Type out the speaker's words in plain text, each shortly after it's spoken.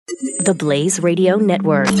the Blaze Radio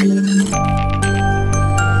Network.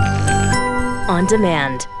 On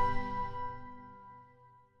demand.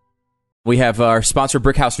 We have our sponsor,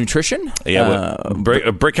 Brickhouse Nutrition. Yeah,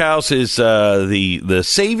 Brickhouse is the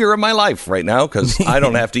savior of my life right now because I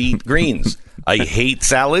don't have to eat greens. I hate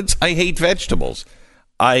salads. I hate vegetables.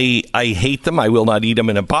 I hate them. I will not eat them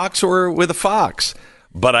in a box or with a fox,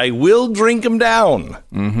 but I will drink them down.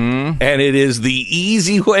 Mm-hmm. And it is the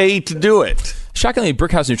easy way to do it. Shockingly,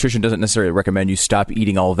 Brickhouse Nutrition doesn't necessarily recommend you stop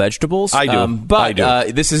eating all vegetables. I do. But I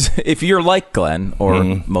do. This is, if you're like Glenn or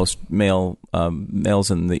most males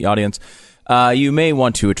in the audience, you may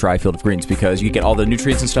want to try Field of Greens because you get all the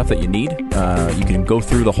nutrients and stuff that you need. You can go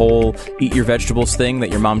through the whole eat your vegetables thing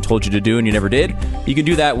that your mom told you to do and you never did. You can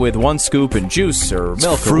do that with one scoop and juice or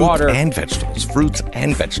milk or water. Fruits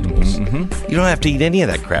and vegetables. Mm-hmm. You don't have to eat any of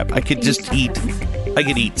that crap. I could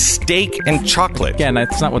eat steak and chocolate. Again,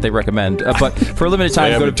 that's not what they recommend. But for a limited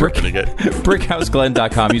time, go to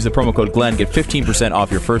BrickHouseGlenn.com. Use the promo code Glenn. Get 15% off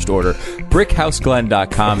your first order.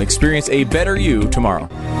 BrickHouseGlenn.com. Experience a better you tomorrow.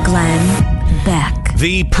 Glenn Beck.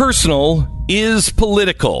 The personal is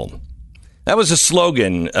political. That was a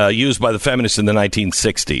slogan used by the feminists in the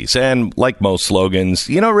 1960s. And like most slogans,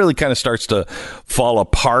 it really kind of starts to fall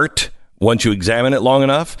apart once you examine it long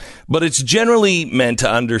enough. But it's generally meant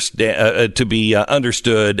to be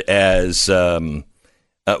understood as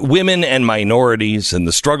women and minorities and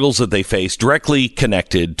the struggles that they face directly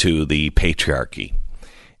connected to the patriarchy.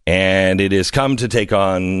 And it has come to take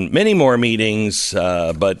on many more meanings,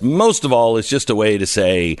 but most of all, it's just a way to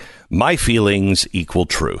say, my feelings equal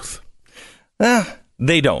truth.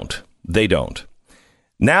 They don't.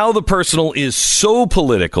 Now the personal is so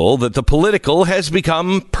political that the political has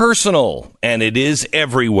become personal, and it is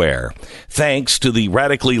everywhere. Thanks to the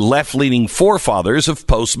radically left-leaning forefathers of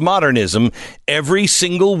postmodernism, every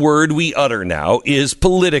single word we utter now is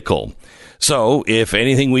political. So, if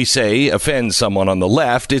anything we say offends someone on the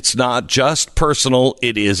left, it's not just personal,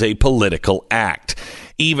 it is a political act.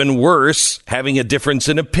 Even worse, having a difference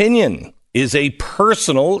in opinion is a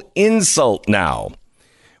personal insult now.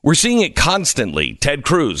 We're seeing it constantly. Ted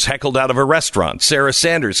Cruz heckled out of a restaurant. Sarah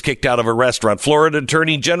Sanders kicked out of a restaurant. Florida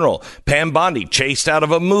Attorney General Pam Bondi chased out of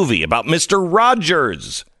a movie about Mr.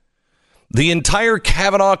 Rogers. The entire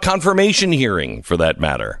Kavanaugh confirmation hearing, for that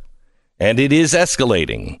matter. And it is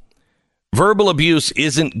escalating. Verbal abuse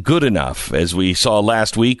isn't good enough, as we saw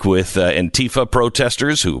last week with Antifa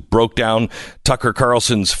protesters who broke down Tucker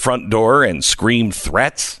Carlson's front door and screamed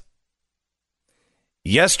threats.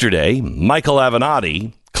 Yesterday, Michael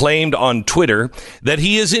Avenatti claimed on Twitter that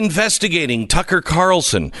he is investigating Tucker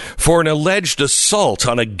Carlson for an alleged assault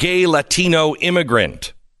on a gay Latino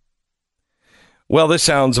immigrant. Well, this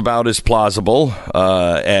sounds about as plausible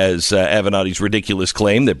as Avenatti's ridiculous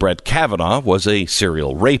claim that Brett Kavanaugh was a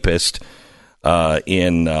serial rapist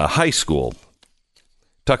in high school.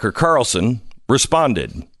 Tucker Carlson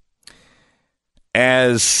responded.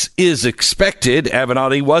 As is expected,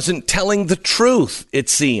 Avenatti wasn't telling the truth, it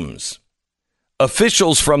seems.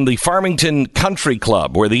 Officials from the Farmington Country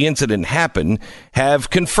Club, where the incident happened, have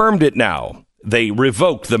confirmed it now. They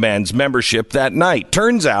revoked the man's membership that night.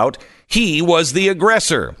 Turns out he was the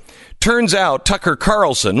aggressor. Turns out Tucker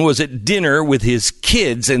Carlson was at dinner with his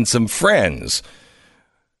kids and some friends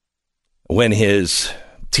when his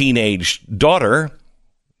teenage daughter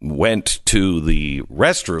went to the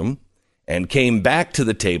restroom and came back to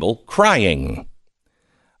the table crying.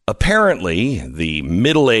 Apparently, the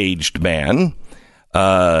middle-aged man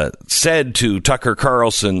said to Tucker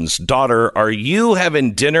Carlson's daughter, "Are you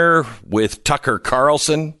having dinner with Tucker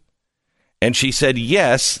Carlson?" And she said,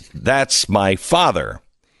 "Yes, that's my father."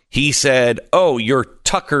 He said, "Oh, you're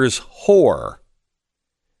Tucker's whore."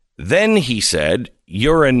 Then he said,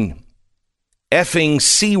 "You're an effing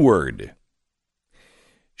C-word."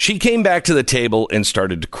 She came back to the table and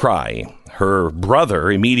started to cry. Her brother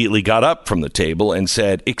immediately got up from the table and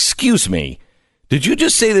said, "Excuse me, did you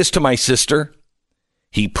just say this to my sister?"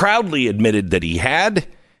 He proudly admitted that he had,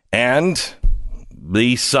 and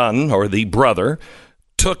the son, or the brother,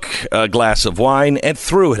 took a glass of wine and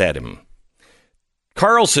threw it at him.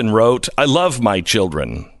 Carlson wrote, "I love my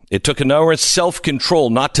children. It took enormous self-control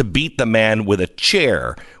not to beat the man with a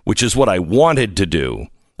chair, which is what I wanted to do.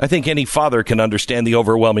 I think any father can understand the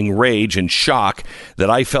overwhelming rage and shock that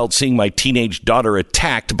I felt seeing my teenage daughter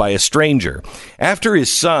attacked by a stranger." After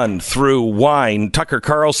his son threw wine, Tucker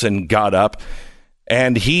Carlson got up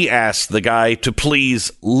and he asked the guy to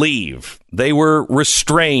please leave. They were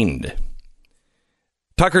restrained.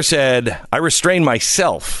 Tucker said, "I restrained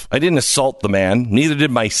myself. I didn't assault the man. Neither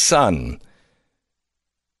did my son."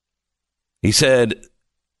 He said,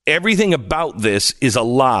 "Everything about this is a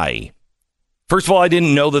lie. First of all, I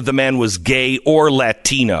didn't know that the man was gay or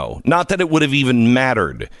Latino. Not that it would have even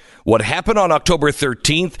mattered. What happened on October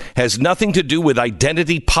 13th has nothing to do with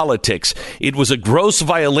identity politics. It was a gross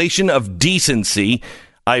violation of decency.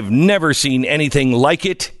 I've never seen anything like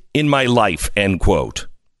it in my life, end quote.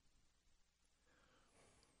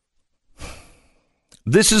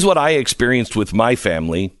 This is what I experienced with my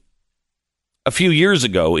family a few years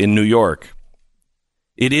ago in New York.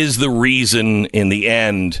 It is the reason in the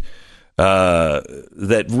end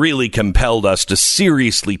that really compelled us to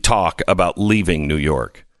seriously talk about leaving New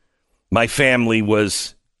York. My family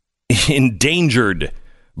was endangered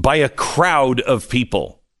by a crowd of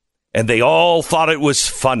people, and they all thought it was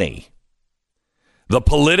funny. The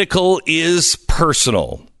political is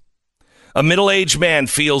personal. A middle-aged man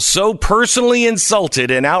feels so personally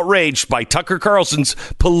insulted and outraged by Tucker Carlson's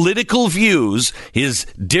political views, his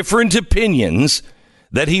different opinions,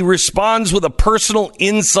 that he responds with a personal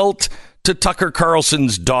insult to Tucker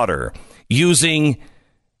Carlson's daughter using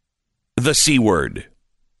the C word.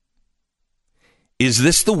 Is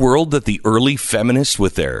this the world that the early feminists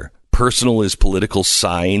with their personal is political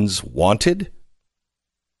signs wanted?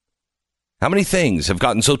 How many things have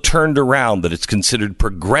gotten so turned around that it's considered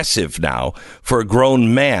progressive now for a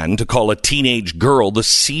grown man to call a teenage girl the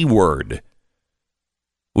C word,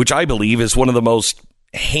 which I believe is one of the most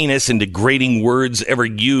heinous and degrading words ever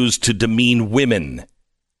used to demean women?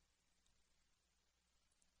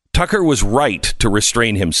 Tucker was right to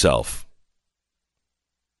restrain himself.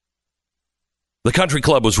 The country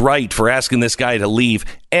club was right for asking this guy to leave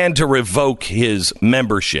and to revoke his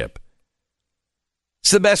membership.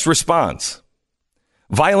 It's the best response.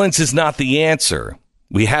 Violence is not the answer.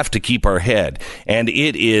 We have to keep our head, and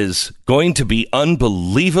it is going to be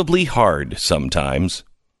unbelievably hard sometimes.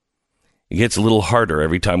 It gets a little harder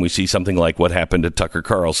every time we see something like what happened to Tucker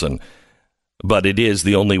Carlson. But it is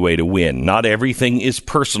the only way to win. Not everything is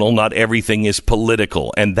personal. Not everything is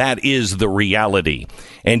political. And that is the reality.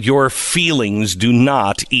 And your feelings do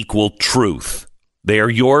not equal truth. They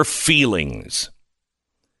are your feelings.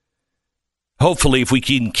 Hopefully, if we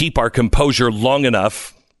can keep our composure long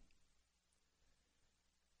enough,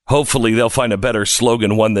 hopefully they'll find a better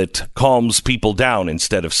slogan, one that calms people down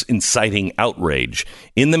instead of inciting outrage.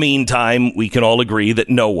 In the meantime, we can all agree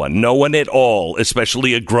that no one at all,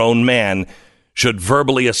 especially a grown man, should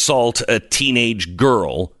verbally assault a teenage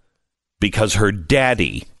girl because her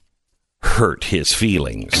daddy hurt his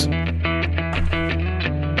feelings.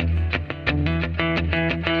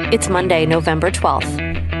 It's Monday, November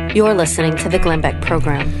 12th. You're listening to the Glenn Beck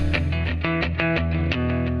Program.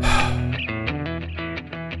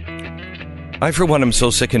 I, for one, am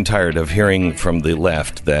so sick and tired of hearing from the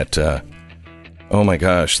left that, oh my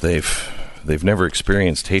gosh, they've never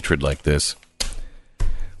experienced hatred like this.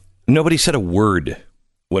 Nobody said a word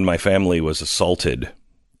when my family was assaulted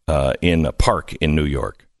in a park in New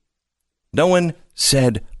York. No one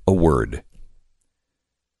said a word.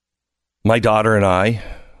 My daughter and I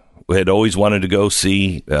had always wanted to go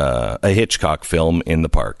see a Hitchcock film in the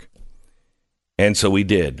park. And so we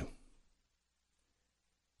did.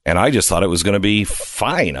 And I just thought it was going to be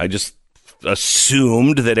fine. I just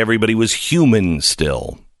assumed that everybody was human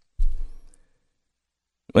still.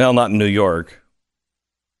 Well, not in New York.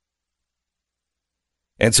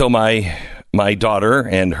 And so my daughter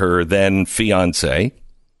and her then fiance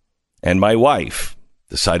and my wife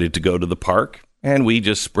decided to go to the park, and we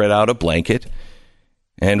just spread out a blanket,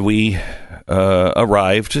 and we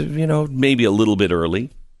arrived, maybe a little bit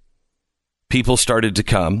early. People started to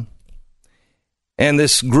come, and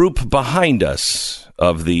this group behind us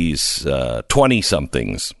of these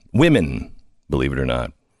 20-somethings, women, believe it or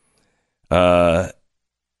not,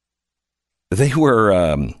 they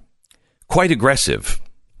were quite aggressive.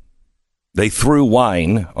 They threw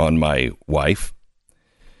wine on my wife.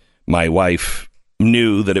 My wife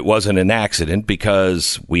knew that it wasn't an accident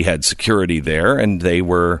because we had security there, and they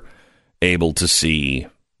were able to see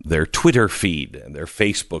their Twitter feed and their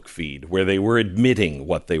Facebook feed where they were admitting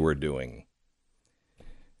what they were doing.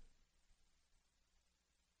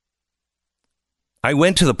 I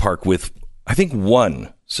went to the park with, I think,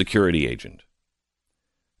 one security agent.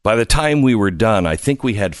 By the time we were done, I think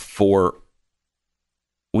we had four.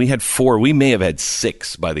 We may have had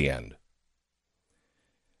six by the end.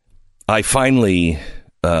 I finally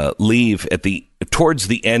leave towards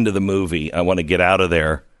the end of the movie. I want to get out of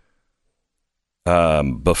there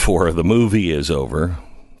before the movie is over,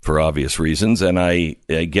 for obvious reasons. And I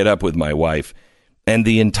get up with my wife, and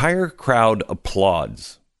the entire crowd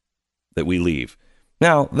applauds that we leave.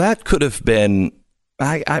 Now, that could have been,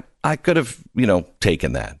 I could have,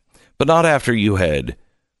 taken that. But not after you had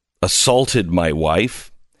assaulted my wife,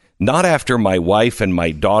 Not after my wife and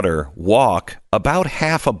my daughter walk about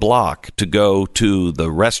half a block to go to the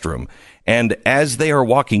restroom. And as they are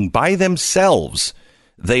walking by themselves,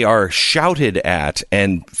 they are shouted at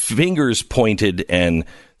and fingers pointed and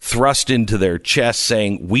thrust into their chest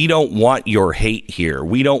saying, "We don't want your hate here.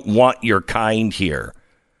 We don't want your kind here.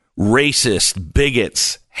 Racist,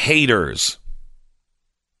 bigots, haters."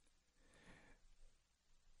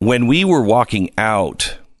 When we were walking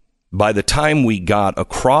out, by the time we got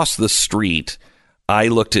across the street, I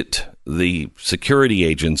looked at the security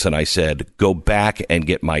agents and I said, "Go back and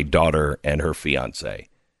get my daughter and her fiance.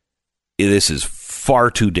 This is far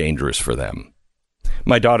too dangerous for them."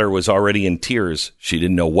 My daughter was already in tears. She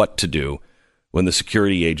didn't know what to do when the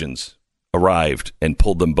security agents arrived and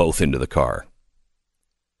pulled them both into the car.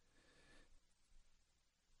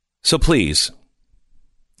 So please,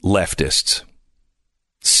 leftists,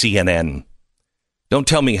 CNN, don't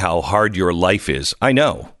tell me how hard your life is. I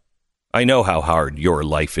know how hard your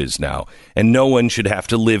life is now, and no one should have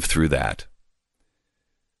to live through that.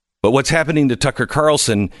 But what's happening to Tucker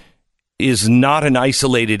Carlson is not an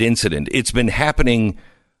isolated incident. It's been happening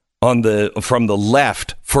from the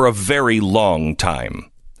left for a very long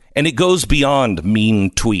time, and it goes beyond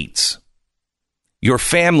mean tweets. Your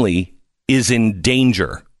family is in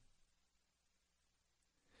danger,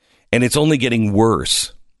 and it's only getting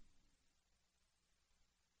worse.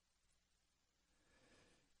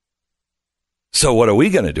 So what are we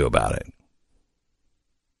going to do about it?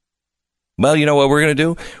 Well, you know what we're going to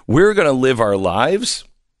do? We're going to live our lives.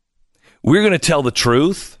 We're going to tell the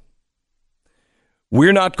truth.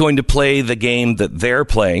 We're not going to play the game that they're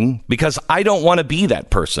playing because I don't want to be that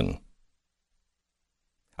person.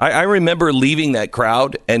 I remember leaving that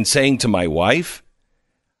crowd and saying to my wife,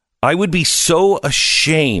 I would be so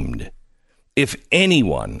ashamed if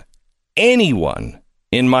anyone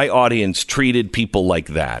in my audience treated people like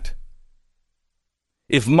that.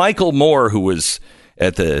 If Michael Moore, who was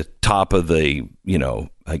at the top of the,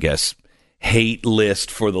 I guess, hate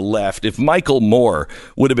list for the left, if Michael Moore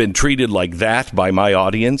would have been treated like that by my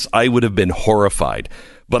audience, I would have been horrified.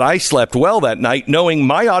 But I slept well that night knowing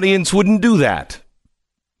my audience wouldn't do that.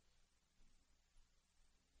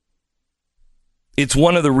 It's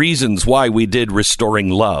one of the reasons why we did Restoring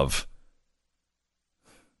Love.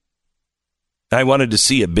 I wanted to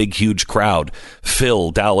see a big, huge crowd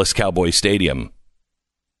fill Dallas Cowboy Stadium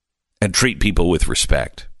and treat people with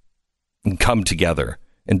respect and come together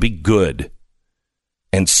and be good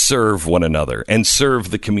and serve one another and serve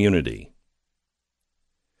the community.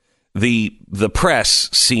 The press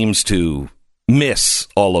seems to miss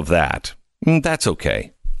all of that. That's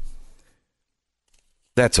okay.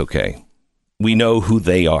 That's okay. We know who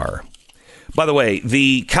they are. By the way,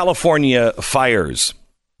 the California fires.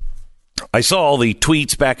 I saw all the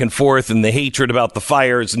tweets back and forth and the hatred about the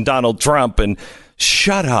fires and Donald Trump, and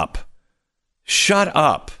shut up. Shut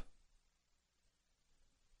up.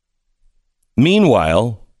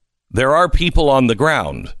 Meanwhile, there are people on the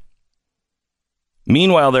ground.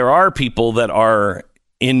 Meanwhile, there are people that are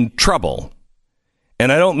in trouble.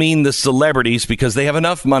 And I don't mean the celebrities because they have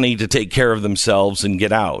enough money to take care of themselves and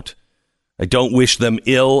get out. I don't wish them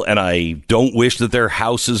ill, and I don't wish that their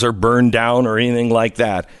houses are burned down or anything like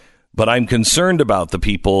that. But I'm concerned about the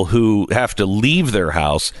people who have to leave their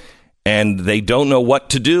house and they don't know what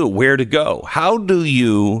to do, where to go. How do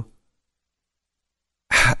you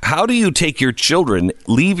take your children,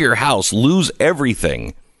 leave your house, lose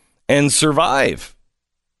everything, and survive?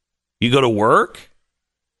 You go to work?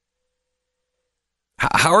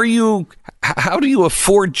 How do you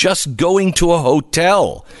afford just going to a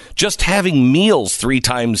hotel, just having meals three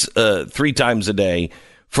times a day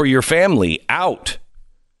for your family out?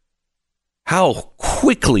 How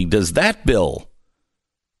quickly does that bill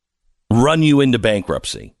run you into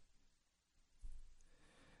bankruptcy?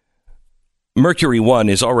 Mercury One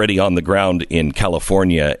is already on the ground in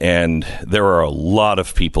California, and there are a lot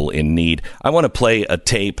of people in need. I want to play a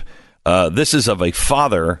tape. This is of a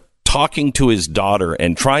father talking to his daughter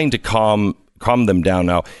and trying to calm them down.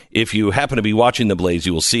 Now, if you happen to be watching The Blaze,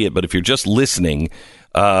 you will see it. But if you're just listening,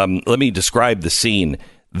 let me describe the scene.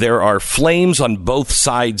 There are flames on both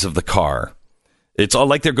sides of the car. It's all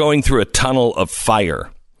like they're going through a tunnel of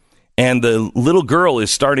fire. And the little girl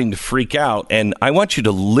is starting to freak out. And I want you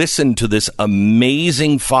to listen to this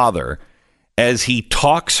amazing father as he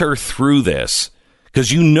talks her through this.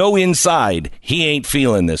 Because you know inside he ain't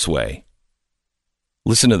feeling this way.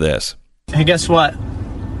 Listen to this. Hey, guess what?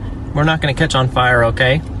 We're not going to catch on fire,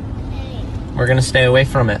 okay? We're going to stay away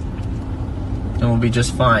from it. And we'll be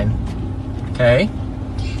just fine. Okay?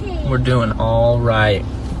 We're doing all right.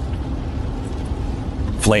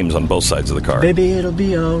 flames on both sides of the car. Baby, it'll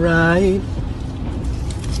be all right.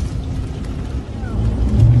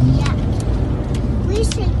 Yeah. We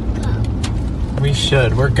should go. We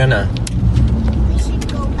should. We're gonna. We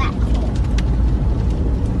should go back home.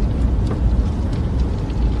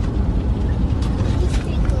 We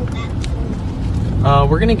should go back home.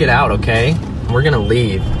 We're gonna get out, okay? We're gonna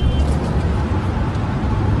leave.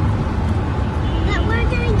 But we're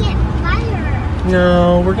gonna get fired.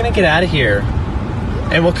 No, we're gonna get out of here.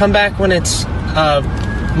 And we'll come back when it's,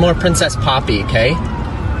 more Princess Poppy, okay?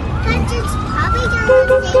 But it's probably gonna take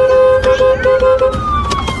the fire.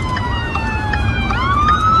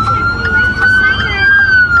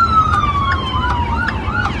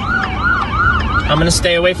 I'm gonna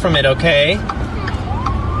stay away from it, okay?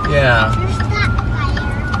 Yeah. There's that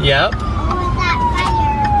fire. Yep. Oh, that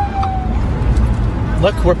fire.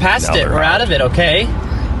 Look, we're past Now it. they're We're out out. of it, okay?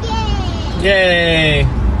 Yay! Yay!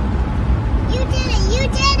 You did it! You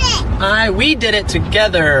did it! We did it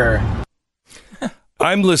together.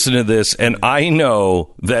 I'm listening to this, and I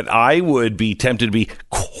know that I would be tempted to be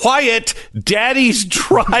quiet. Daddy's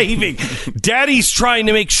driving. Daddy's trying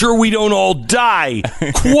to make sure we don't all die.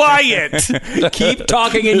 Quiet. Keep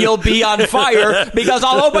talking and you'll be on fire because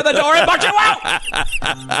I'll open the door and put you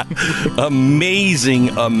out.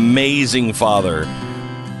 Amazing, amazing Father.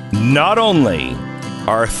 Not only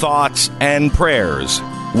our thoughts and prayers,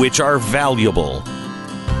 which are valuable,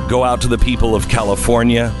 go out to the people of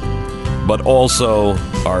California, but also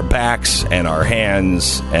our backs and our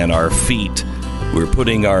hands and our feet. We're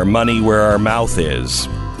putting our money where our mouth is.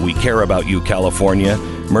 We care about you, California.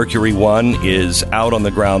 Mercury One is out on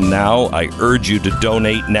the ground now. I urge you to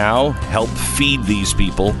donate now. Help feed these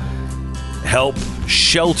people. Help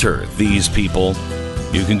shelter these people.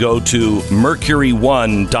 You can go to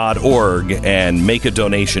mercury1.org and make a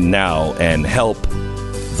donation now and help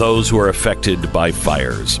those who are affected by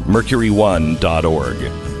fires.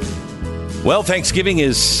 mercury1.org. Well, Thanksgiving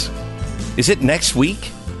is it next week?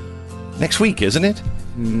 Next week, isn't it?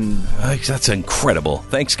 That's incredible.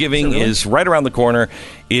 Thanksgiving is right around the corner.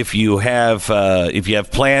 If you have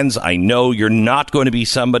plans, I know you're not going to be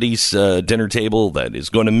somebody's dinner table that is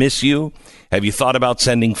going to miss you. Have you thought about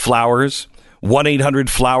sending flowers?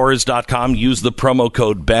 1-800-Flowers.com. Use the promo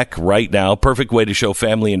code Beck right now. Perfect way to show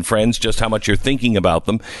family and friends just how much you're thinking about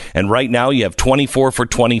them. And right now you have 24 for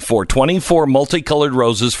 24. 24 multicolored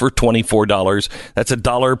roses for $24. That's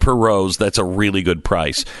 $1 per rose. That's a really good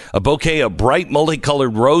price. A bouquet of bright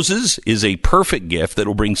multicolored roses is a perfect gift that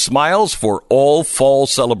will bring smiles for all fall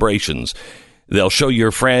celebrations. They'll show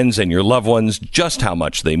your friends and your loved ones just how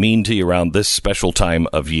much they mean to you around this special time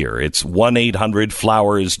of year. It's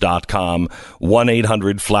 1-800-Flowers.com,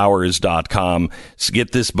 1-800-Flowers.com. So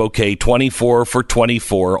get this bouquet 24 for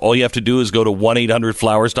 24. All you have to do is go to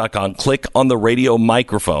 1-800-Flowers.com, click on the radio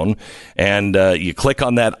microphone, and you click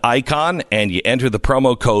on that icon, and you enter the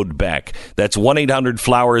promo code Beck. That's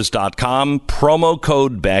 1-800-Flowers.com, promo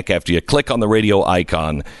code Beck after you click on the radio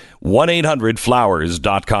icon,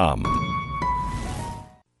 1-800-Flowers.com.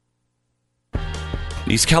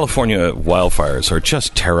 These California wildfires are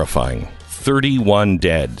just terrifying. 31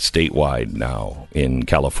 dead statewide now in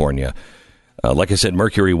California. Like I said,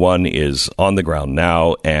 Mercury One is on the ground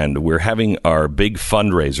now, and we're having our big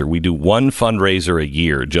fundraiser. We do one fundraiser a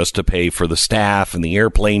year just to pay for the staff and the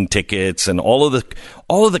airplane tickets and all of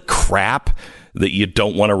the crap that you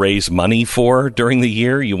don't want to raise money for during the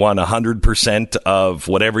year. You want 100% of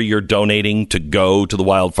whatever you're donating to go to the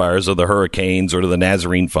wildfires or the hurricanes or to the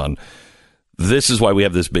Nazarene Fund. This is why we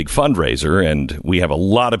have this big fundraiser, and we have a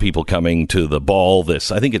lot of people coming to the ball.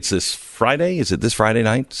 I think it's this Friday. Is it this Friday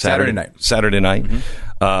night? Saturday night. Saturday night.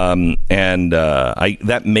 Mm-hmm.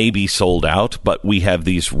 That may be sold out, but we have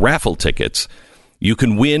these raffle tickets. You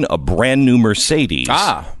can win a brand new Mercedes.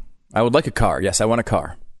 I would like a car. Yes, I want a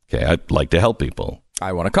car. Okay, I'd like to help people.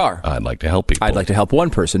 I want a car. I'd like to help people. I'd like to help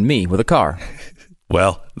one person, me, with a car.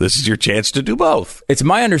 Well, this is your chance to do both. It's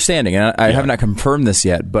my understanding, and I have not confirmed this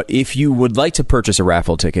yet, but if you would like to purchase a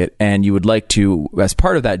raffle ticket and you would like to, as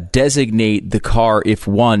part of that, designate the car, if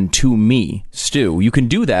won, to me, Stu, you can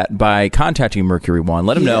do that by contacting Mercury One.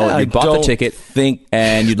 Let them know you bought the ticket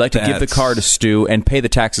and you'd like to give the car to Stu and pay the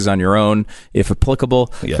taxes on your own, if applicable,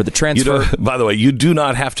 for the transfer. By the way, you do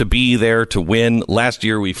not have to be there to win. Last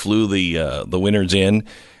year, we flew the winners in,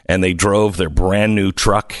 and they drove their brand new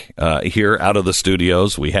truck here out of the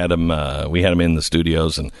studios. We had them in the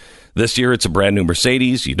studios, and this year it's a brand new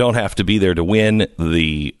Mercedes. You don't have to be there to win.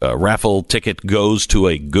 The raffle ticket goes to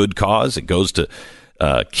a good cause. It goes to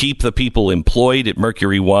keep the people employed at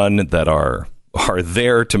Mercury One that are are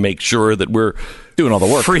there to make sure that we're doing all the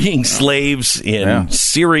work, freeing slaves in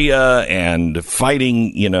Syria and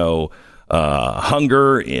fighting,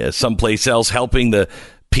 hunger someplace else, helping the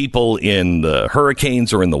people in the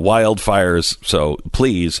hurricanes or in the wildfires. So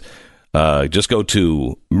please just go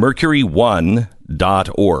to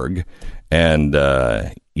mercury1.org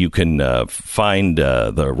and you can find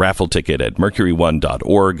the raffle ticket at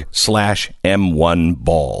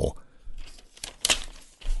mercury1.org/M1ball.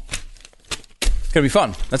 It's going to be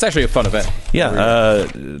fun. That's actually a fun event. Yeah.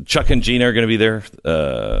 Chuck and Gina are going to be there.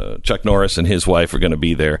 Chuck Norris and his wife are going to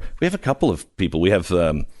be there. We have a couple of people. We have,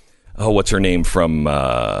 what's her name from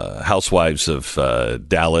Housewives of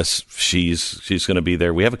Dallas? She's going to be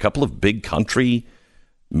there. We have a couple of big country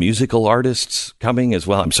musical artists coming as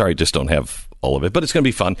well. I'm sorry, I just don't have all of it, but it's going to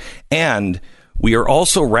be fun. And we are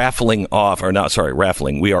also we are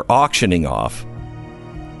auctioning off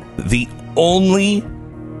the only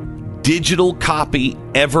digital copy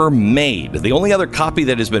ever made. The only other copy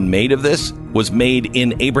that has been made of this was made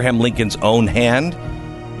in Abraham Lincoln's own hand.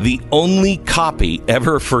 The only copy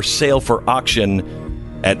ever for sale for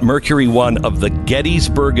auction at Mercury One of the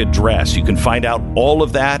Gettysburg Address. You can find out all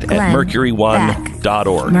of that at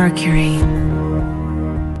mercury1.org. Mercury.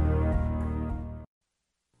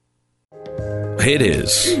 It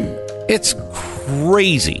is. It's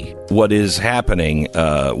crazy what is happening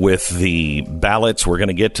with the ballots. We're going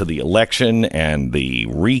to get to the election and the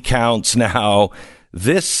recounts now.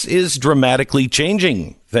 This is dramatically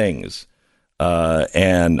changing things.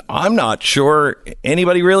 And I'm not sure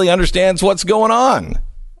anybody really understands what's going on.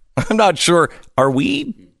 I'm not sure. Are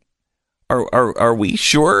we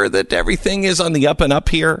sure that everything is on the up and up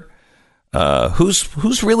here?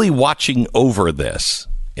 Who's really watching over this?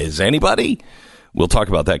 Is anybody? We'll talk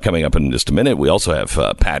about that coming up in just a minute. We also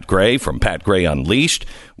have Pat Gray from Pat Gray Unleashed,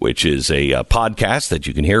 which is a podcast that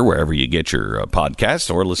you can hear wherever you get your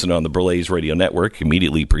podcasts or listen on the Burlays Radio Network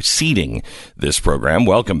immediately preceding this program.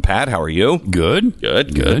 Welcome, Pat. How are you? Good.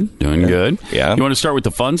 Doing good. Yeah. You want to start with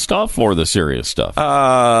the fun stuff or the serious stuff?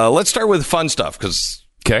 Let's start with fun stuff because...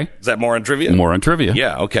 Okay. Is that more on trivia? More on trivia.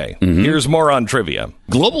 Yeah, okay. Mm-hmm. Here's more on trivia.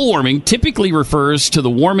 Global warming typically refers to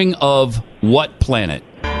the warming of what planet?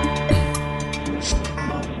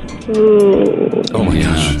 Oh my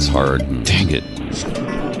gosh, it's hard. Dang it.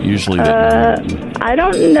 Usually I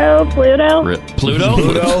don't know. Pluto?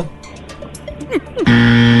 Pluto?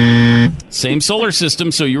 Same solar system,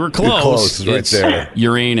 so you were close. You're close. It's right there.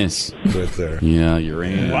 Uranus. Right there. Yeah,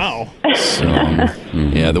 Uranus. Wow. So,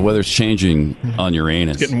 yeah, the weather's changing on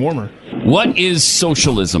Uranus. It's getting warmer. What is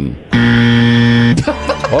socialism?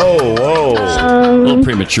 Whoa. A little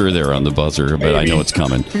premature there on the buzzer, but I know it's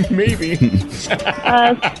coming. Maybe.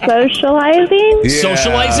 Socializing? Yeah.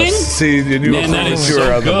 Socializing? See, you knew Man, that is you were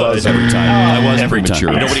so on the good buzzer. every time. I was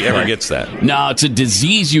premature. Nobody ever gets that. No, it's a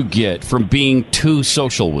disease you get from being too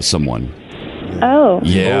social with someone. Oh.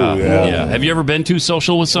 Yeah. Oh, yeah. Have you ever been too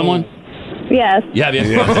social with someone? Yes. Yeah.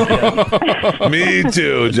 Me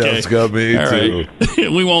too, Jessica. Me All too.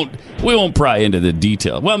 right. We won't pry into the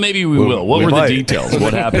details. Well, maybe we will. What we were might. the details?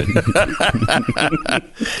 What happened?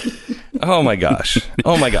 Oh my gosh.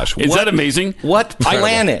 Is that amazing? What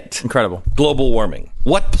planet? Incredible. Global warming.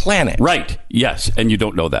 What planet? Right. Yes. And you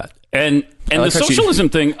don't know that. And the like how socialism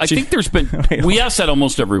thing, I think there's been, we ask that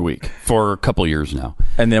almost every week for a couple years now.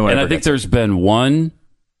 And then I think there's been one,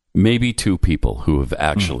 maybe two people who have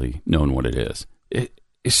actually known what it is.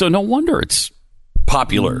 So no wonder it's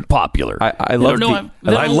Popular. I love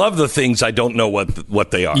I love the things I don't know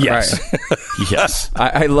what they are. Yes. Yes.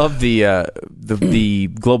 I love the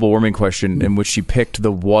global warming question in which she picked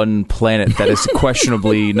the one planet that is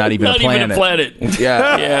questionably not even a planet. Even a planet.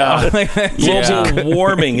 Yeah. Global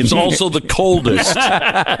warming is also the coldest.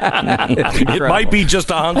 It might be just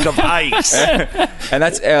a hunk of ice. And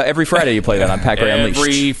that's every Friday you play that on Pat Gray Unleashed.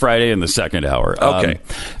 Every Friday in the second hour. Okay.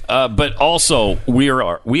 But also we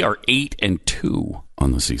are 8-2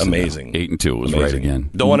 on the season. Amazing. Now. 8-2 was Amazing. right again.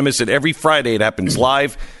 Don't want to miss it. Every Friday it happens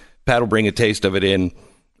live. Pat will bring a taste of it in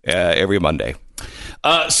every Monday.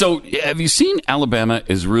 So have you seen Alabama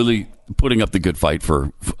is really putting up the good fight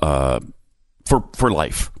for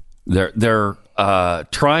life? They're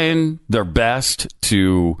trying their best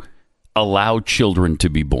to allow children to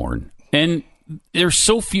be born, and there's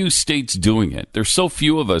so few states doing it. There's so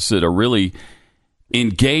few of us that are really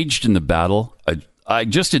engaged in the battle. I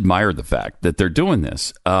just admire the fact that they're doing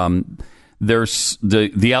this. There's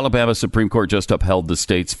the Alabama Supreme Court just upheld the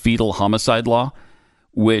state's fetal homicide law,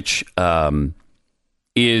 which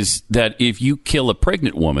is that if you kill a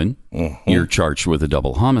pregnant woman, you're charged with a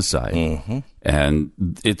double homicide. And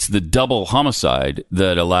it's the double homicide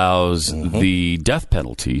that allows the death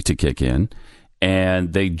penalty to kick in.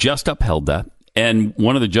 And they just upheld that. And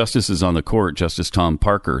one of the justices on the court, Justice Tom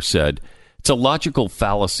Parker, said, it's a logical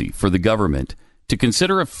fallacy for the government to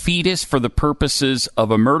consider a fetus for the purposes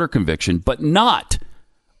of a murder conviction, but not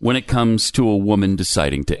when it comes to a woman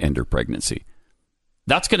deciding to end her pregnancy.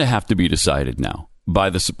 That's going to have to be decided now by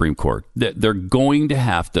the Supreme Court. They're going to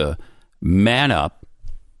have to man up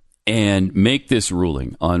and make this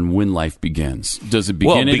ruling on when life begins. Does it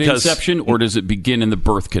begin at inception, or does it begin in the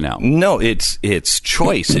birth canal? No, it's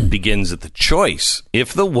choice. It begins at the choice.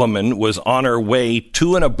 If the woman was on her way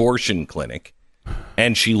to an abortion clinic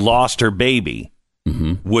and she lost her baby,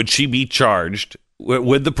 would she be charged?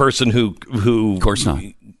 Would the person who of course not,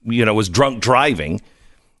 was drunk driving,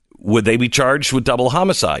 would they be charged with double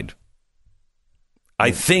homicide?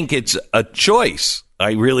 I think it's a choice.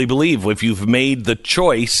 I really believe if you've made the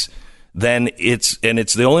choice, then it's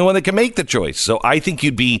the only one that can make the choice. So I think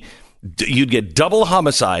you'd get double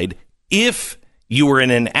homicide if you were in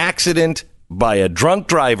an accident by a drunk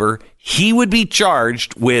driver. He would be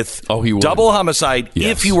charged with double homicide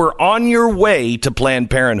if you were on your way to Planned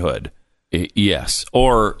Parenthood. Yes,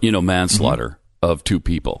 or manslaughter of two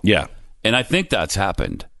people. Yeah, and I think that's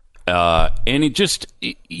happened. And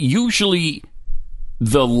usually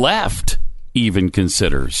the left even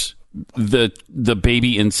considers the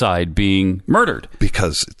baby inside being murdered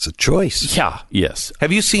because it's a choice. Yeah. Yes.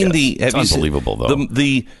 Have you seen it's unbelievable though.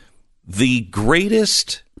 The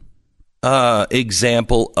greatest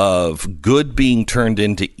example of good being turned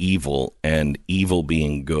into evil and evil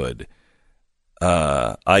being good?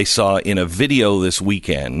 I saw in a video this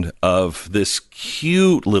weekend of this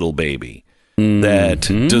cute little baby that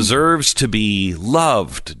deserves to be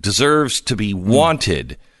loved, deserves to be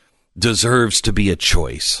wanted, deserves to be a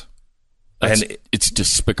choice. And it's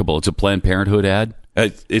despicable. It's a Planned Parenthood ad.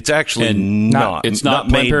 It's actually not. It's not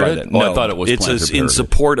made Planned by Parenthood? that. No, I thought it was It's Planned Parenthood. in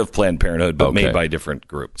support of Planned Parenthood, but made by a different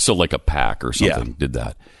group. So like a PAC or something did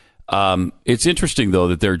that. It's interesting though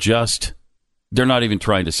that they're not even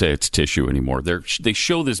trying to say it's tissue anymore. They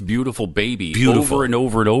show this beautiful baby over and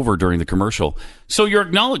over and over during the commercial. So you're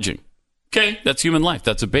acknowledging, okay, that's human life.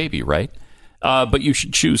 That's a baby, right? But you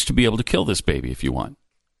should choose to be able to kill this baby if you want.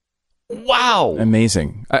 Wow.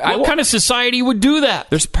 Amazing. What kind of society would do that?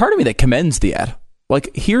 There's part of me that commends the ad. Like,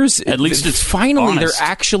 at least it's finally honest. They're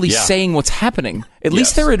actually saying what's happening. At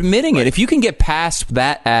least they're admitting it. If you can get past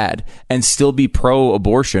that ad and still be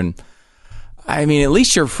pro-abortion, I mean, at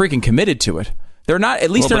least you're freaking committed to it. They're not.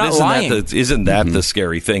 At least they're not lying. Isn't that the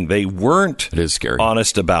scary thing? They weren't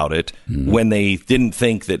honest about it when they didn't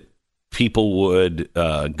think that people would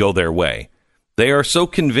go their way. They are so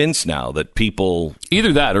convinced now that people...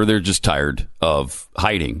 Either that or they're just tired of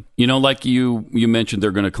hiding. Like you mentioned,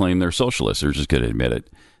 they're going to claim they're socialists. They're just going to admit it.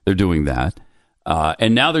 They're doing that.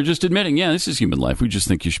 And now they're just admitting, this is human life. We just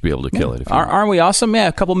think you should be able to kill it. Aren't we awesome? Yeah,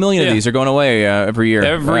 a couple million of these are going away every year.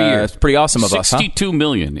 Every year. It's pretty awesome of us, 62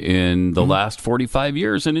 million in the last 45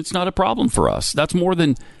 years, and it's not a problem for us. That's more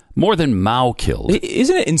than Mao killed.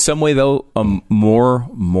 Isn't it in some way, though, a more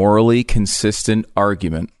morally consistent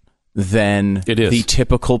argument than the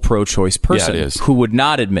typical pro-choice person who would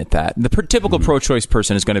not admit that? The typical pro-choice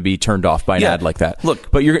person is going to be turned off by an ad like that. Look,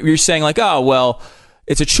 but you're saying like, oh, well,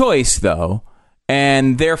 it's a choice, though,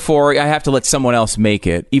 and therefore I have to let someone else make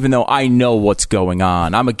it, even though I know what's going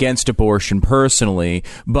on. I'm against abortion personally,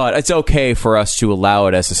 but it's okay for us to allow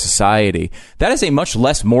it as a society. That is a much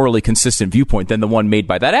less morally consistent viewpoint than the one made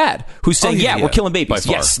by that ad, who's saying, we're killing babies.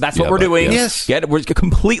 Yes, that's what we're doing. Yes. We're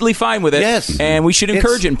completely fine with it. Yes. And we should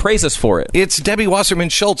encourage it and praise us for it. It's Debbie Wasserman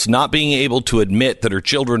Schultz not being able to admit that her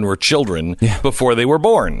children were children before they were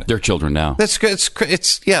born. They're children now. That's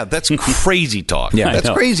crazy talk. That's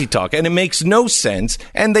crazy talk. And it makes no sense.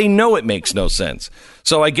 And they know it makes no sense.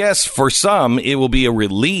 So I guess for some, it will be a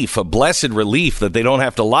relief, a blessed relief that they don't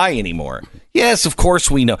have to lie anymore. Yes, of course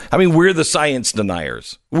we know. I mean, we're the science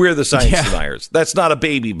deniers. Deniers. That's not a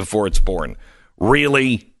baby before it's born.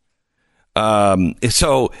 Really?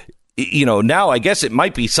 So, now I guess it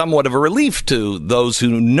might be somewhat of a relief to those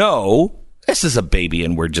who know this is a baby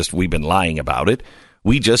and we've been lying about it.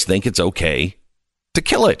 We just think it's okay to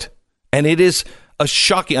kill it. And it is a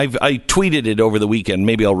shocking... I tweeted it over the weekend.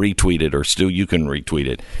 Maybe I'll retweet it, or Stu, you can retweet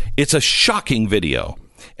it. It's a shocking video.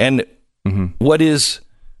 And what is...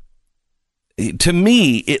 To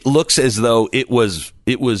me, it looks as though it was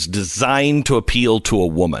designed to appeal to a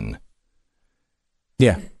woman.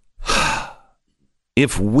 Yeah.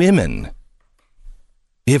 If women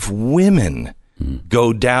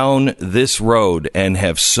go down this road and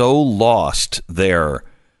have so lost their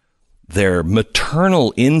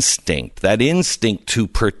maternal instinct, that instinct to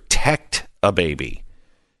protect a baby,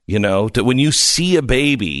 when you see a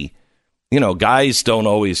baby guys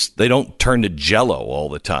don't turn to Jell-O all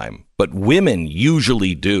the time, but women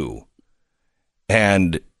usually do.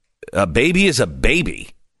 And a baby is a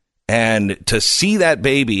baby. And to see that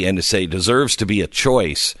baby and to say deserves to be a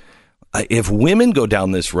choice, if women go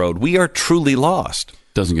down this road, we are truly lost.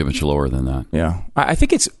 Doesn't get much lower than that. Yeah. I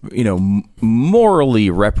think it's, morally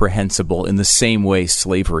reprehensible in the same way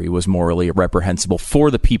slavery was morally reprehensible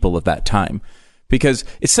for the people of that time. Because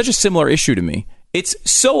it's such a similar issue to me. It's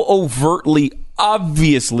so overtly,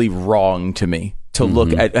 obviously wrong to me to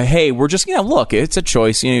look at, hey, we're just, look, it's a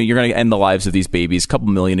choice. You're going to end the lives of these babies, a couple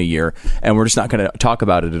million a year, and we're just not going to talk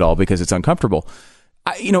about it at all because it's uncomfortable.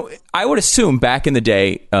 I would assume back in the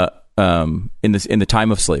day, in the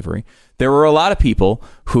time of slavery, there were a lot of people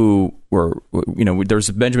who were,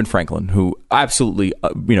 there's Benjamin Franklin who absolutely,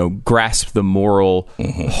 grasped the moral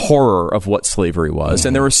horror of what slavery was.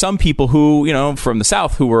 And there were some people who, from the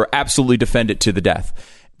South who were absolutely defend it to the death.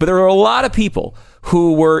 But there were a lot of people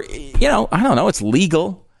who were, I don't know, it's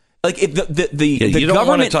legal. Like if the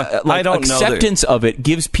government acceptance of it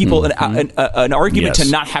gives people an argument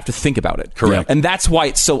to not have to think about it. Correct. And that's why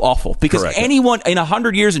it's so awful. Because anyone in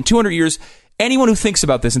 100 years and 200 years, anyone who thinks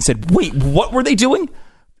about this and said, wait, what were they doing?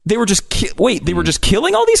 They were just they were just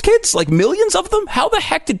killing all these kids, like millions of them. How the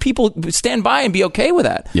heck did people stand by and be okay with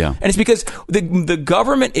that? Yeah. And it's because the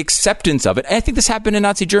government acceptance of it. And I think this happened in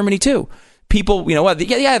Nazi Germany too. People,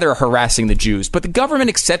 they're harassing the Jews, but the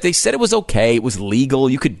government they said it was okay, it was legal,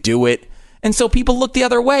 you could do it. And so people looked the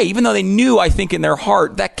other way, even though they knew, I think, in their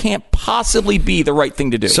heart, that can't possibly be the right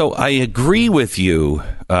thing to do. So I agree with you.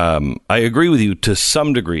 I agree with you to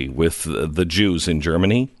some degree with the Jews in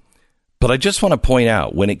Germany. But I just want to point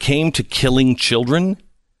out, when it came to killing children,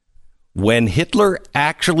 when Hitler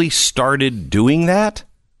actually started doing that,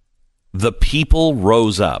 the people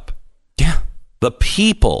rose up. Yeah. The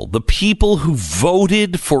people who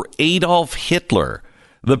voted for Adolf Hitler,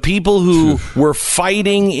 the people who were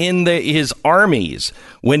fighting in his armies,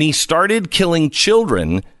 when he started killing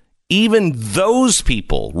children, even those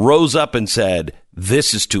people rose up and said,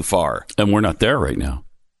 this is too far. And we're not there right now.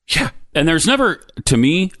 Yeah. And there's never, to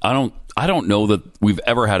me, I don't know that we've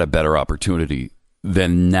ever had a better opportunity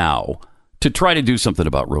than now to try to do something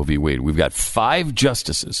about Roe v. Wade. We've got 5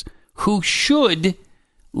 justices who should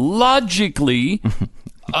logically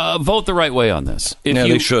vote the right way on this.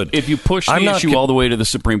 They should. If you push the issue all the way to the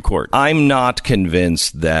Supreme Court. I'm not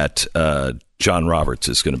convinced that John Roberts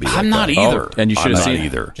is going to be I'm not either. And you should have seen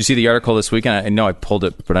either. Did you see the article this week? And I know I pulled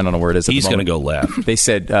it, but I don't know where it is. He's going to go left. They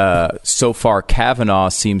said so far Kavanaugh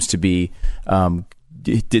seems to be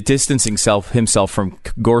distancing himself from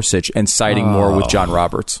Gorsuch and siding more with John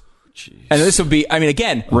Roberts. Jeez. And this would be,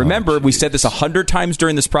 again, remember, we said this 100 times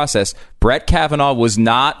during this process. Brett Kavanaugh was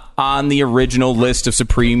not on the original list of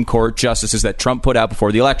Supreme Court justices that Trump put out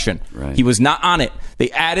before the election. Right. He was not on it. They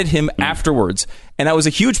added him afterwards. And that was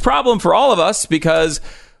a huge problem for all of us because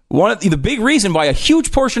one of the big reason why a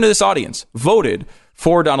huge portion of this audience voted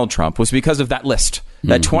for Donald Trump was because of that list.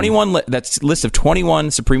 That that list of 21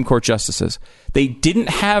 Supreme Court justices. They didn't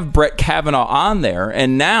have Brett Kavanaugh on there.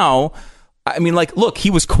 And now, look, he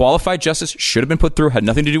was qualified justice, should have been put through, had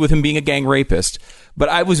nothing to do with him being a gang rapist. But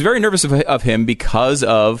I was very nervous of him because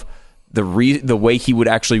of the way he would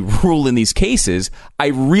actually rule in these cases. I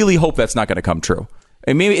really hope that's not going to come true.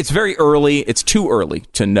 And maybe it's very early. It's too early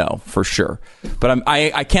to know for sure. But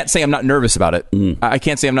I can't say I'm not nervous about it. I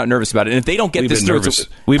can't say I'm not nervous about it. And if they don't get this through,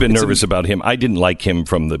 we've been nervous about him. I didn't like him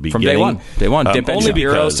from the beginning. From day one. Only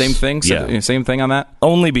because, same thing. Yeah. Same thing on that.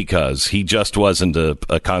 Only because he just wasn't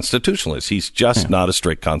a constitutionalist. He's just not a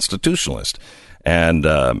strict constitutionalist, and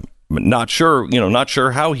not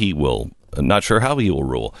sure how he will. Not sure how he will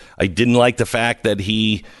rule. I didn't like the fact that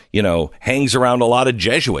he, hangs around a lot of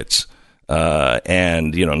Jesuits.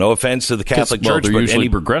 And no offense to the Catholic Church, they're but usually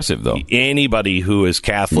progressive, though. Anybody who is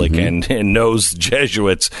Catholic and knows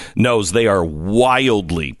Jesuits knows they are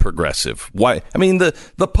wildly progressive. Why?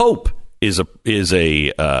 The Pope is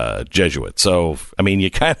a Jesuit, so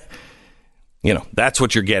you kind of, that's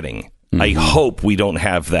what you're getting. I hope we don't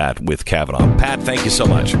have that with Kavanaugh. Pat, thank you so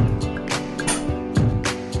much.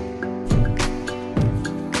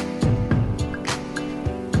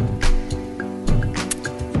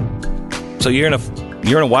 So you're in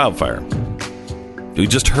a wildfire. We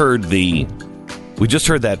just heard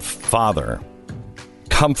that father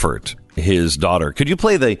comfort his daughter. Could you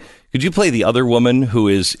play the other woman who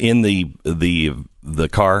is in the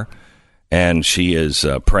car and she is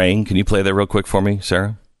praying? Can you play that real quick for me,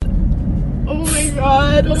 Sarah? Oh my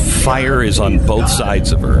God. Fire is on both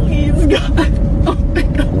sides of her. Please, God. Oh my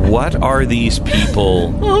God. What are these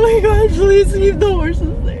people? Oh my God, please keep the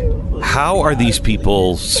horses safe. How are these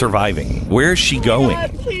people surviving? Where is she going?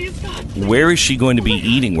 Where is she going to be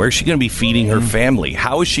eating? Where is she going to be feeding her family?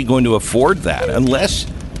 How is she going to afford that? Unless,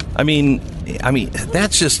 I mean,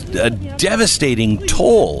 that's just a devastating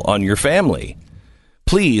toll on your family.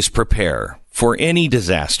 Please prepare for any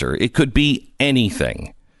disaster. It could be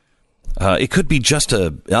anything. It could be just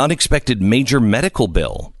an unexpected major medical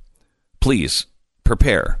bill. Please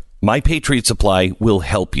prepare. My Patriot Supply will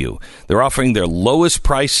help you. They're offering their lowest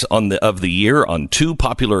price of the year on 2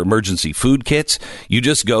 popular emergency food kits. You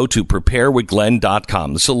just go to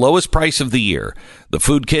preparewithglenn.com. It's the lowest price of the year. The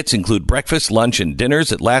food kits include breakfast, lunch, and dinners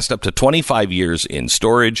that last up to 25 years in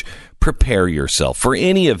storage. Prepare yourself for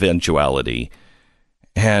any eventuality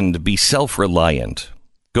and be self-reliant.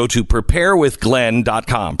 Go to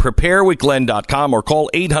preparewithglenn.com. Preparewithglenn.com or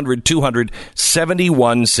call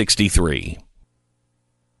 800-200-7163.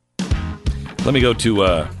 Let me go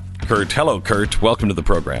to Kurt. Hello, Kurt. Welcome to the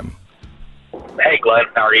program. Hey, Glenn.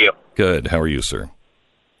 How are you? Good. How are you, sir?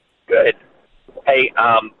 Good. Hey,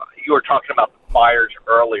 you were talking about the fires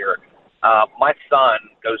earlier. My son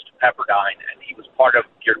goes to Pepperdine, and he was part of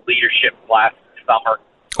your leadership last summer.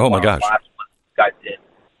 Oh, my gosh. Last one you guys did.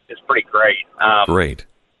 It's pretty great. Great.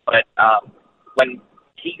 But when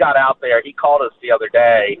he got out there, he called us the other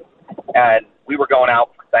day, and we were going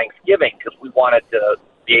out for Thanksgiving because we wanted to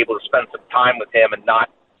be able to spend some time with him and not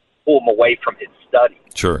pull him away from his study.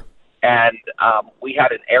 Sure. And we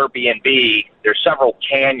had an Airbnb. There's several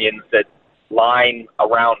canyons that line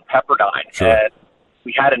around Pepperdine. Sure. And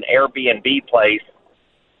we had an Airbnb place.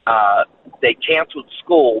 They canceled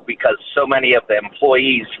school because so many of the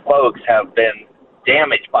employees' folks have been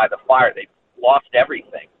damaged by the fire. They've lost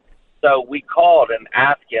everything. So we called and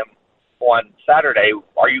asked him on Saturday,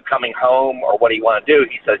 are you coming home or what do you want to do?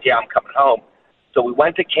 He says, yeah, I'm coming home. So we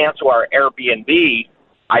went to cancel our Airbnb.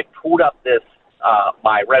 I pulled up this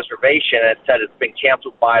my reservation, and it said it's been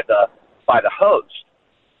canceled by the host.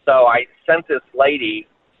 So I sent this lady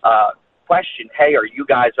question, hey, are you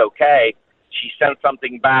guys okay? She sent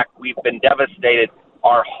something back. We've been devastated.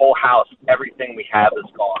 Our whole house, everything we have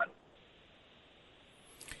is gone.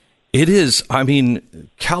 It is. I mean,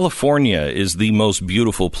 California is the most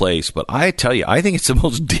beautiful place, but I tell you, I think it's the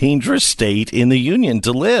most dangerous state in the union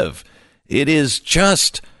to live. It is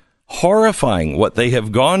just horrifying what they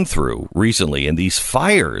have gone through recently, and these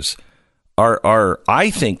fires are I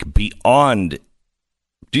think, beyond.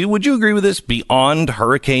 Would you agree with this? Beyond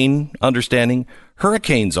hurricane understanding,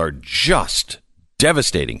 hurricanes are just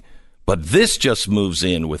devastating. But this just moves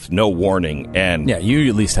in with no warning, and yeah, you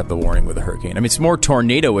at least have the warning with a hurricane. I mean, it's more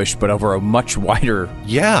tornado-ish, but over a much wider.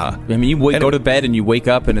 Yeah, I mean, you go to bed and you wake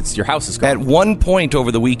up, and it's your house is gone. At one point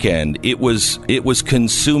over the weekend, it was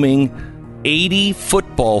consuming 80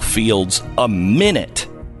 football fields a minute.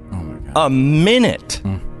 Oh my God. A minute.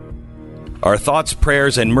 Our thoughts,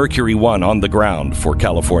 prayers, and Mercury One on the ground for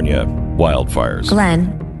California wildfires.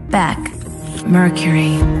 Glenn, Beck,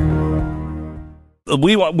 Mercury.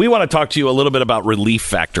 We want to talk to you a little bit about Relief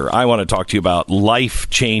Factor. I want to talk to you about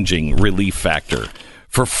life-changing Relief Factor.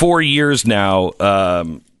 For 4 years now,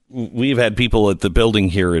 we've had people at the building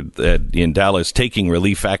here in Dallas taking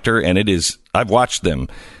Relief Factor, and I've watched them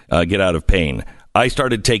get out of pain. I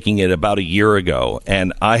started taking it about a year ago,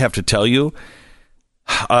 and I have to tell you,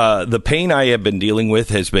 the pain I have been dealing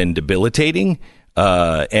with has been debilitating.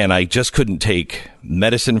 And I just couldn't take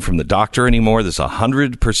medicine from the doctor anymore. This is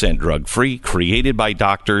 100% drug-free, created by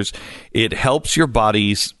doctors. It helps your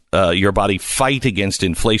body fight against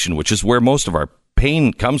inflation, which is where most of our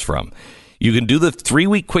pain comes from. You can do the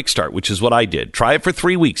 3-week quick start, which is what I did. Try it for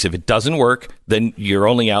 3 weeks. If it doesn't work, then you're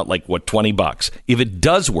only out like, $20. If it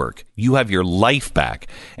does work, you have your life back.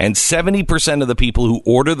 And 70% of the people who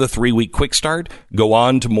order the 3-week quick start go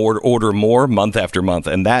on to order more month after month.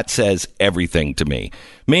 And that says everything to me.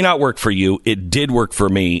 May not work for you. It did work for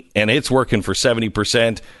me. And it's working for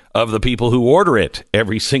 70% of the people who order it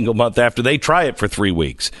every single month after they try it for 3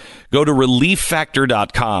 weeks. Go to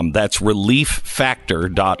relieffactor.com. That's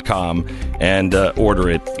relieffactor.com and order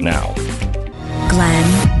it now.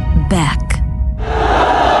 Glenn Beck.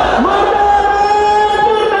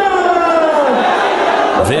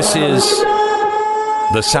 This is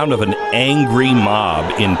the sound of an angry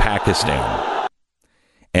mob in Pakistan.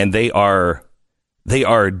 And they are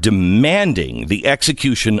demanding the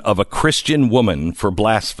execution of a Christian woman for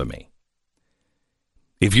blasphemy.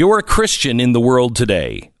 If you're a Christian in the world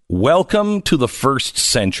today, welcome to the 1st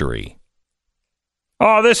century.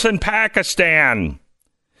 Oh, this in Pakistan.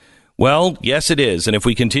 Well, yes, it is. And if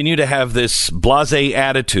we continue to have this blasé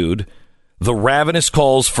attitude, the ravenous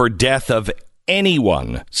calls for death of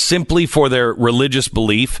anyone simply for their religious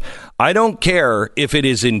belief. I don't care if it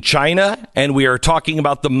is in China, and we are talking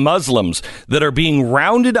about the Muslims that are being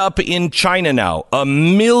rounded up in China now,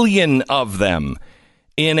 1 million of them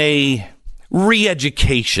in a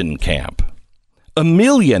re-education camp. 1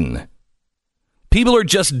 million. People are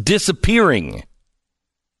just disappearing.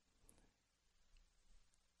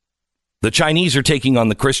 The Chinese are taking on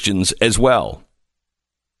the Christians as well.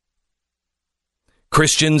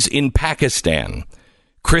 Christians in Pakistan,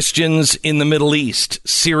 Christians in the Middle East,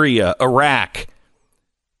 Syria, Iraq,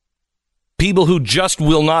 people who just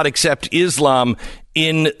will not accept Islam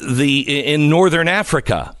in Northern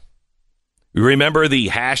Africa. Remember the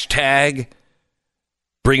hashtag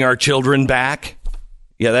Bring Our Children Back?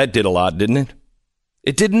 Yeah, that did a lot, didn't it?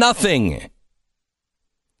 It did nothing.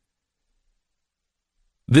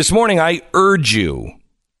 This morning, I urge you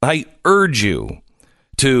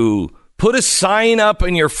to put a sign up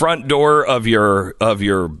in your front door of your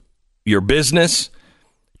business,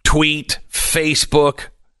 tweet, Facebook.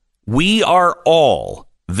 We are all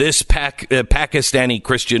this Pakistani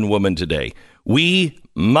Christian woman today. We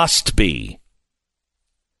must be.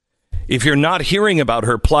 If you're not hearing about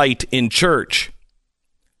her plight in church,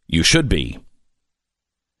 you should be.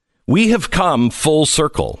 We have come full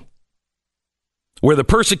circle, where the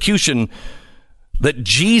persecution that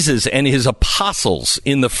Jesus and his apostles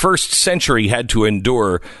in the first century had to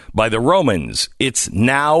endure by the Romans, it's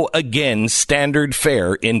now again standard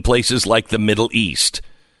fare in places like the Middle East.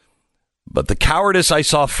 But the cowardice I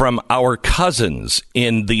saw from our cousins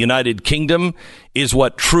in the United Kingdom is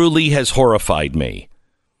what truly has horrified me.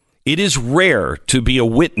 It is rare to be a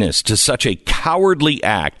witness to such a cowardly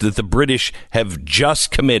act that the British have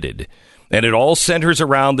just committed, and it all centers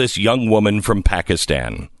around this young woman from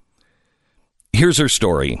Pakistan. Here's her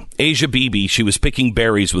story. Asia Bibi, she was picking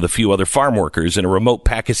berries with a few other farm workers in a remote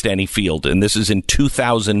Pakistani field, and this is in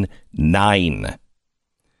 2009.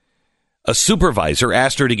 A supervisor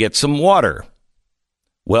asked her to get some water.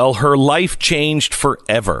 Well, her life changed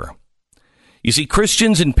forever. You see,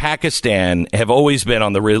 Christians in Pakistan have always been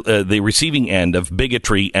on the receiving end of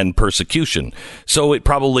bigotry and persecution. So it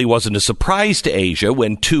probably wasn't a surprise to Asia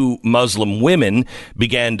when 2 Muslim women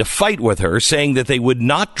began to fight with her, saying that they would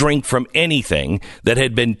not drink from anything that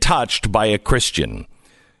had been touched by a Christian.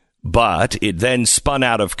 But it then spun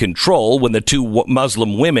out of control when the 2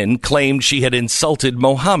 Muslim women claimed she had insulted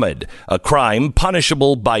Muhammad, a crime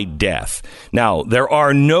punishable by death. Now, there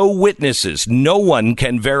are no witnesses. No one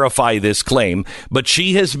can verify this claim, but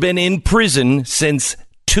she has been in prison since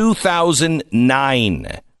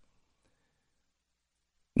 2009.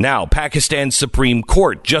 Now, Pakistan's Supreme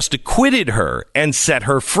Court just acquitted her and set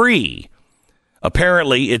her free.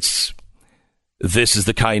 Apparently, this is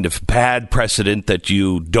the kind of bad precedent that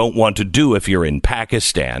you don't want to do if you're in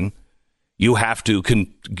Pakistan. You have to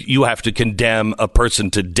condemn a person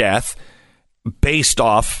to death based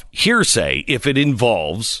off hearsay if it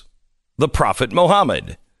involves the Prophet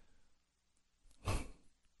Muhammad.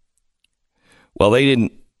 Well, they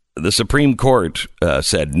didn't. The Supreme Court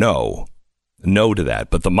said no to that,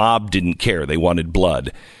 but the mob didn't care. They wanted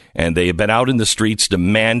blood, and they have been out in the streets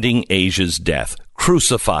demanding Asia's death.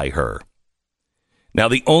 Crucify her. Now,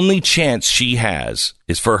 the only chance she has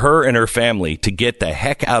is for her and her family to get the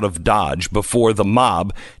heck out of Dodge before the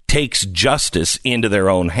mob takes justice into their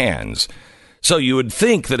own hands. So you would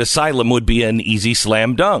think that asylum would be an easy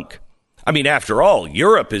slam dunk. I mean, after all,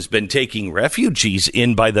 Europe has been taking refugees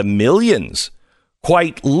in by the millions,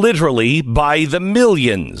 quite literally by the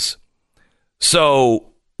millions.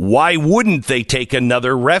 So why wouldn't they take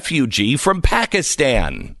another refugee from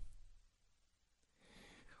Pakistan?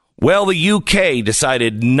 Well, the UK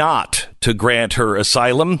decided not to grant her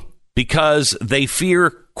asylum because they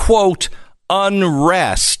fear, quote,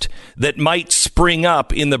 unrest that might spring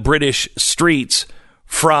up in the British streets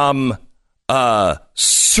from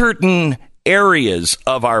certain areas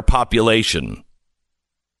of our population.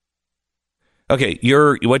 Okay,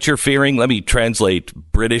 what you're fearing, let me translate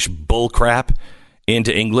British bullcrap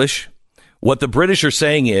into English. What the British are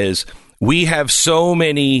saying is, we have so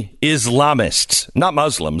many Islamists, not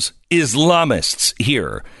Muslims, Islamists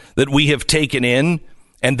here that we have taken in,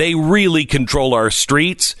 and they really control our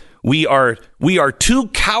streets. We are too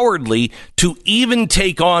cowardly to even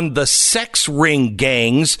take on the sex ring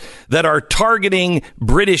gangs that are targeting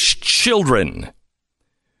British children.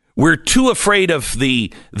 We're too afraid of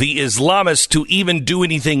the Islamists to even do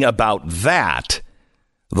anything about that.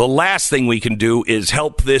 The last thing we can do is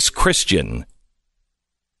help this Christian.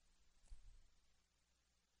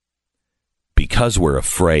 Because we're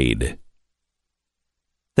afraid.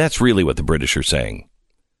 That's really what the British are saying.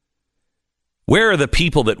 Where are the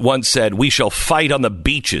people that once said, we shall fight on the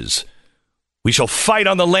beaches? We shall fight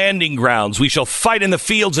on the landing grounds. We shall fight in the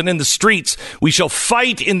fields and in the streets. We shall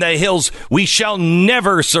fight in the hills. We shall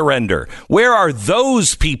never surrender. Where are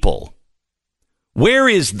those people? Where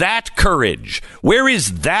is that courage? Where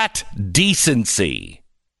is that decency?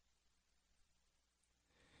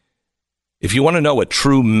 If you want to know what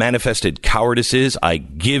true manifested cowardice is, I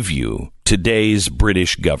give you today's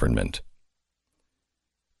British government.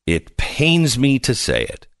 It pains me to say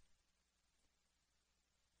it.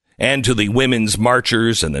 And to the women's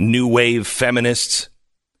marchers and the new wave feminists,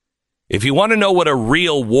 if you want to know what a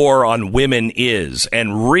real war on women is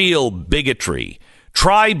and real bigotry,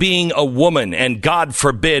 try being a woman, and God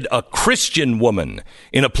forbid a Christian woman,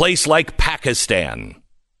 in a place like Pakistan.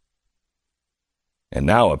 And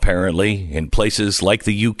now apparently in places like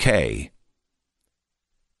the UK.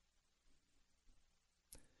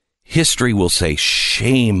 History will say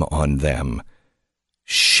shame on them.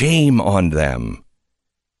 Shame on them.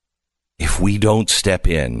 If we don't step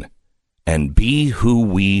in and be who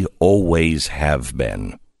we always have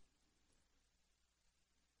been.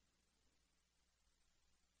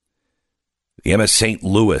 The MS St.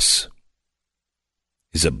 Louis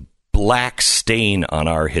is a black stain on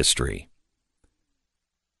our history.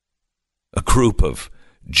 A group of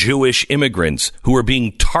Jewish immigrants who were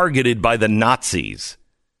being targeted by the Nazis.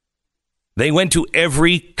 They went to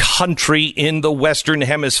every country in the Western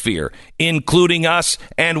Hemisphere, including us,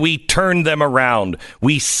 and we turned them around.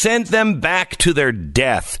 We sent them back to their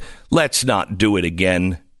death. Let's not do it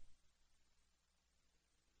again.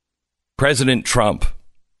 President Trump,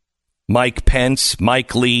 Mike Pence,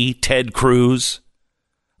 Mike Lee, Ted Cruz,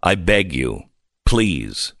 I beg you,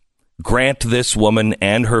 please, grant this woman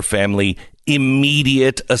and her family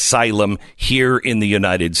immediate asylum here in the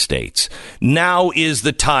United States. Now is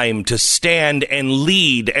the time to stand and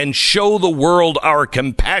lead and show the world our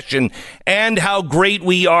compassion and how great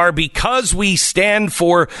we are because we stand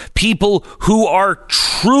for people who are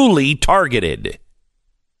truly targeted.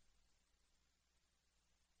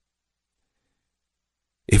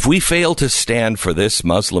 If we fail to stand for this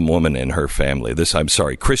Muslim woman and her family,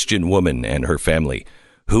 Christian woman and her family,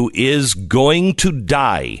 who is going to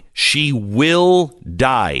die, she will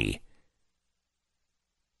die.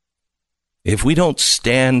 If we don't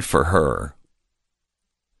stand for her,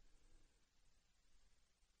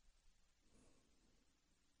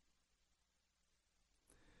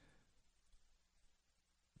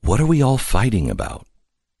 what are we all fighting about?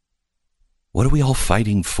 What are we all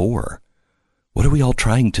fighting for? What are we all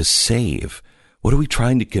trying to save? What are we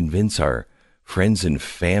trying to convince our friends and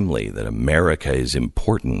family that America is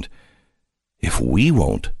important if we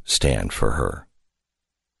won't stand for her?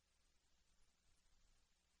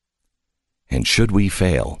 And should we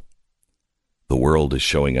fail, the world is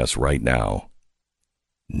showing us right now,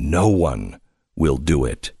 no one will do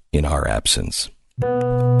it in our absence.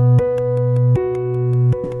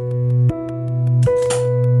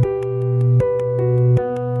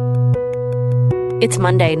 It's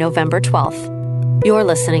Monday, November 12th. You're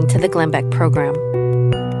listening to the Glenn Beck Program.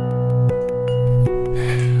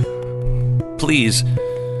 Please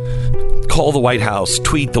call the White House,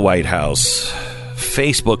 tweet the White House,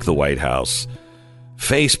 Facebook the White House,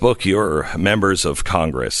 Facebook your members of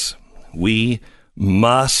Congress. We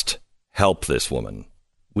must help this woman.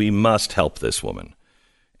 We must help this woman.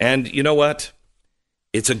 And you know what?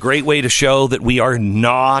 It's a great way to show that we are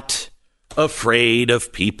not afraid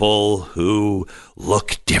of people who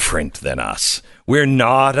look different than us. We're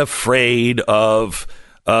not afraid of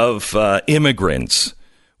immigrants.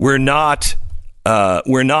 We're not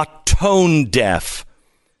tone deaf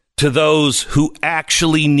to those who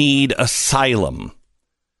actually need asylum.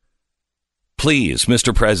 Please,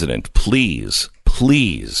 Mr. President, please,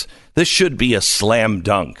 this should be a slam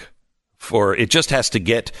dunk. For it just has to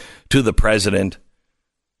get to the president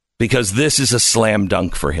because this is a slam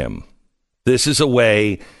dunk for him. This is a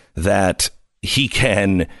way that he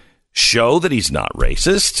can show that he's not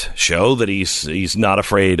racist, show that he's not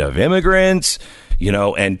afraid of immigrants,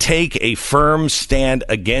 and take a firm stand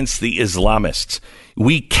against the Islamists.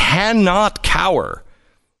 We cannot cower.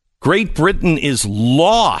 Great Britain is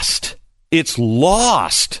lost. It's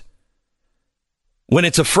lost when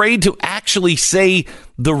it's afraid to actually say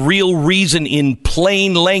the real reason in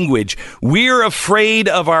plain language. We're afraid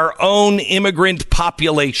of our own immigrant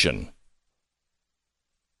population.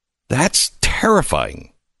 That's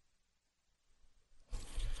terrifying.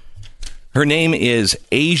 Her name is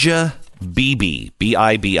Asia Bibi,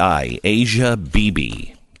 B-I-B-I, Asia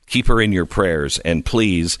Bibi. Keep her in your prayers, and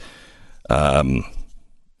please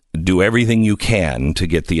do everything you can to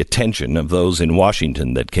get the attention of those in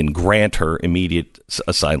Washington that can grant her immediate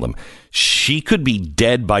asylum. She could be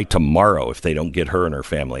dead by tomorrow if they don't get her and her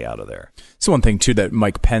family out of there. It's one thing, too, that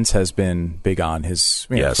Mike Pence has been big on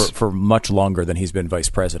Yes. for much longer than he's been vice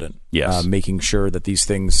president. Yes. Making sure that these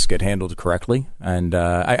things get handled correctly. And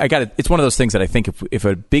I got it. It's one of those things that I think if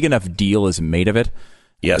a big enough deal is made of it,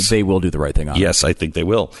 yes, they will do the right thing on it. Yes, I think they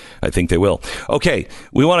will. Okay,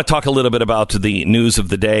 we want to talk a little bit about the news of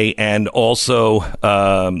the day and also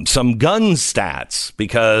some gun stats,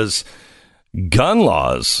 because gun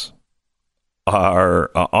laws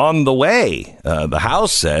are on the way. The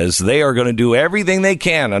House says they are going to do everything they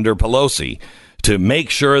can under Pelosi to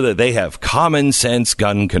make sure that they have common sense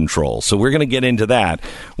gun control. So we're going to get into that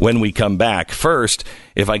when we come back. First,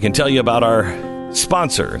 if I can tell you about our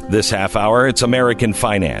sponsor this half hour, it's American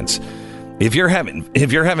Finance. If you're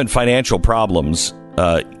having financial problems,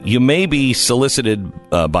 you may be solicited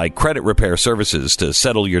by credit repair services to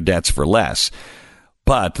settle your debts for less.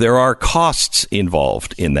 But there are costs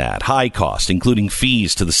involved in that, high cost, including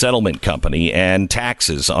fees to the settlement company and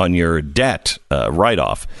taxes on your debt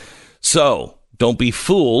write-off. So don't be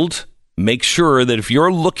fooled. Make sure that if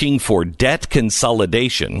you're looking for debt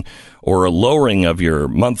consolidation or a lowering of your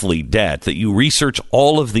monthly debt, that you research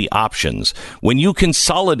all of the options. When you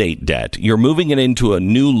consolidate debt, you're moving it into a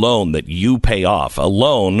new loan that you pay off, a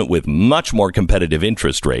loan with much more competitive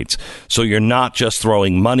interest rates. So you're not just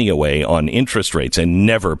throwing money away on interest rates and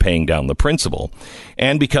never paying down the principal.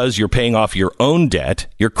 And because you're paying off your own debt,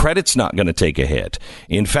 your credit's not going to take a hit.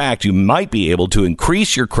 In fact, you might be able to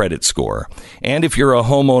increase your credit score. And if you're a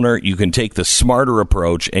homeowner, you can take the smarter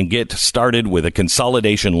approach and get started with a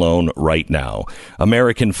consolidation loan right now.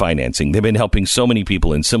 American Financing. They've been helping so many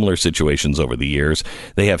people in similar situations over the years.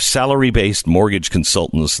 They have salary-based mortgage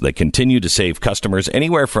consultants that continue to save customers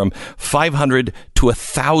anywhere from $500 to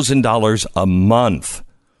 $1,000 a month.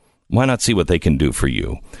 Why not see what they can do for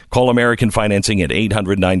you? Call American Financing at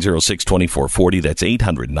 800-906-2440. That's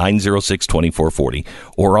 800-906-2440.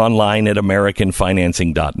 Or online at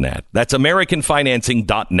AmericanFinancing.net. That's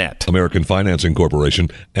AmericanFinancing.net. American Financing Corporation,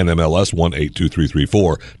 NMLS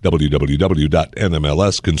 182334,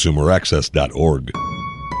 www.nmlsconsumeraccess.org.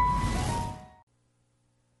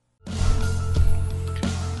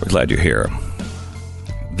 We're glad you're here.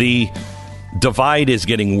 The divide is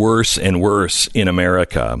getting worse and worse in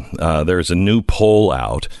America. There's a new poll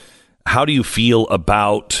out. How do you feel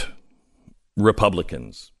about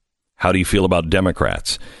Republicans? How do you feel about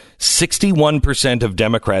Democrats? 61% of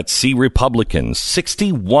Democrats see Republicans,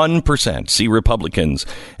 61% see Republicans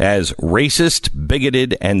as racist,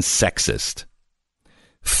 bigoted, and sexist.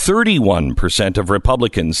 31% of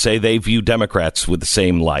Republicans say they view Democrats with the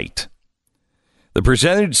same light. The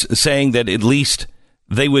percentage saying that at least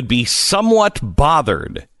they would be somewhat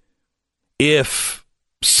bothered if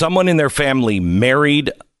someone in their family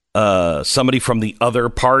married somebody from the other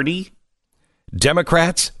party.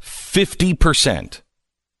 Democrats, 50%.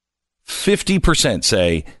 50%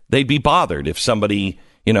 say they'd be bothered if somebody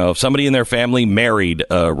in their family married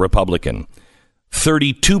a Republican.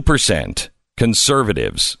 32%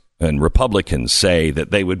 conservatives and Republicans say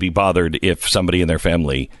that they would be bothered if somebody in their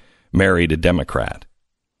family married a Democrat.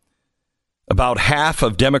 About half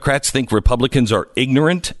of Democrats think Republicans are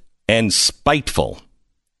ignorant and spiteful.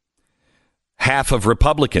 Half of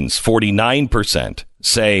Republicans, 49%,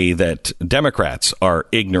 say that Democrats are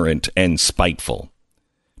ignorant and spiteful.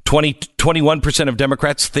 21% of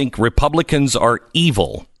Democrats think Republicans are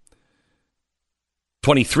evil.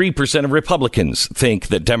 23% of Republicans think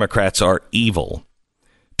that Democrats are evil.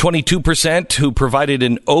 22% who provided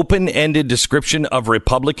an open-ended description of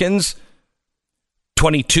Republicans,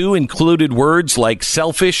 22 included words like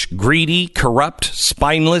selfish, greedy, corrupt,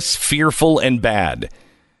 spineless, fearful, and bad.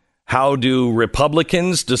 How do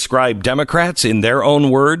Republicans describe Democrats in their own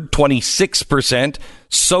word? 26%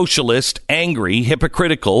 socialist, angry,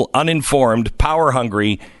 hypocritical, uninformed,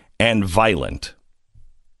 power-hungry, and violent.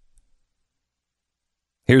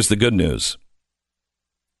 Here's the good news.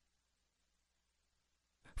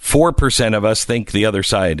 4% of us think the other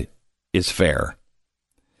side is fair.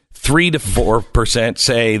 3 to 4%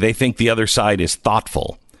 say they think the other side is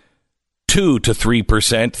thoughtful. 2 to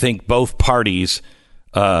 3% think both parties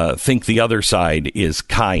think the other side is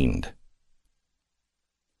kind.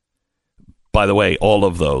 By the way, all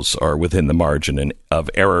of those are within the margin of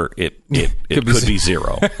error. It could be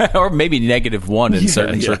 0. Or maybe -1 in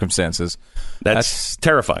certain circumstances. That's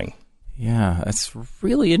terrifying. Yeah, that's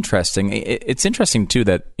really interesting. It's interesting, too,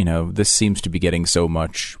 that, this seems to be getting so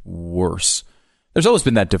much worse. There's always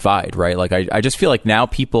been that divide, right? Like, I just feel like now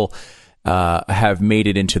people, have made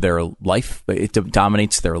it into their life. It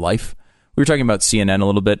dominates their life. We were talking about CNN a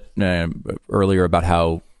little bit earlier about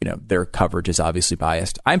how their coverage is obviously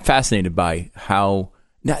biased. I'm fascinated by how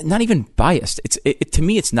not even biased. To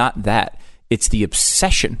me, it's not that. It's the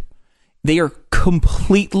obsession. They are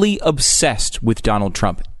completely obsessed with Donald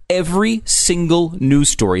Trump. Every single news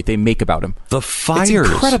story they make about him. The fires. It's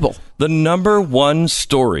incredible. The number one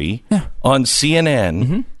story on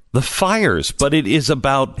CNN, the fires. But it is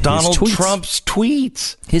about Donald Trump's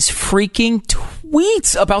tweets. His freaking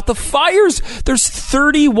tweets about the fires. There's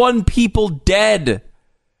 31 people dead.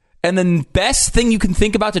 And the best thing you can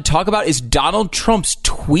think about to talk about is Donald Trump's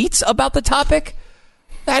tweets about the topic?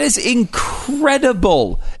 That is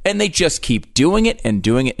incredible. And they just keep doing it and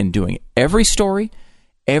doing it and doing it. Every story,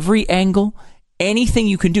 every angle, anything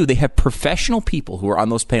you can do. They have professional people who are on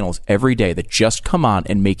those panels every day that just come on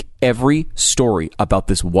and make every story about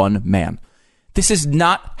this one man. This is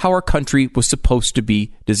not how our country was supposed to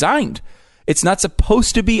be designed. It's not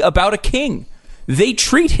supposed to be about a king. They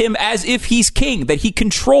treat him as if he's king, that he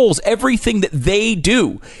controls everything that they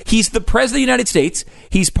do. He's the president of the United States.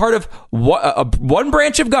 He's part of one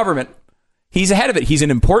branch of government. He's ahead of it. He's an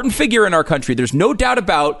important figure in our country. There's no doubt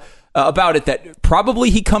about it that probably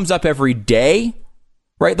he comes up every day,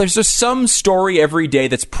 right? There's just some story every day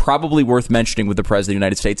that's probably worth mentioning with the president of the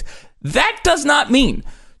United States. That does not mean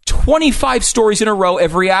 25 stories in a row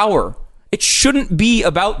every hour. It shouldn't be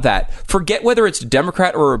about that. Forget whether it's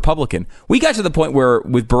Democrat or Republican. We got to the point where,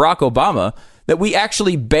 with Barack Obama, that we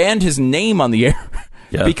actually banned his name on the air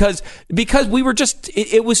because we were just,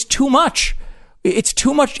 it was too much. It's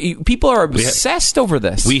too much. People are obsessed over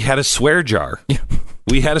this. We had a swear jar.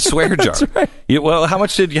 We had a swear jar. That's right. Well, how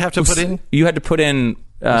much did you have to put in? You had to put in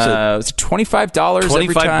was it $25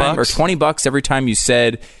 every time, or $20 every time you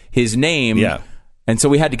said his name. Yeah. And so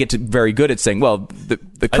we had to get very good at saying, well,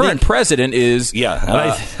 the current president is.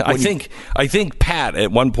 Yeah, I think Pat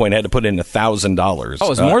at one point had to put in $1,000. Oh, it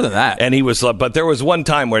was more than that. And he was, but there was one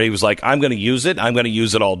time where he was like, "I'm going to use it. I'm going to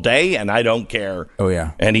use it all day, and I don't care." Oh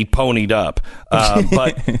yeah. And he ponied up,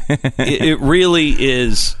 but it really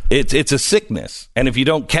is. It's a sickness, and if you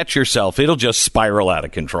don't catch yourself, it'll just spiral out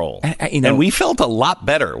of control. And we felt a lot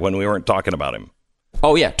better when we weren't talking about him.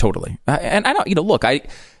 Oh yeah, totally. And I don't. Look,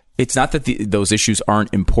 It's not that those issues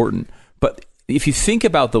aren't important, but if you think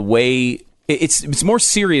about the way it's more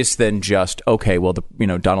serious than just, okay, well,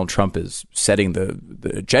 Donald Trump is setting the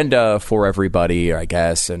agenda for everybody, I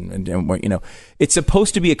guess, and it's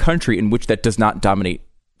supposed to be a country in which that does not dominate.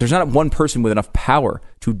 There's not one person with enough power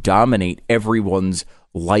to dominate everyone's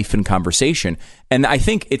life and conversation, and I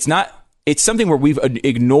think it's something where we've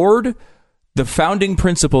ignored the founding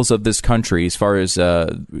principles of this country as far as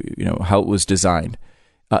how it was designed.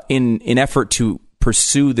 In effort to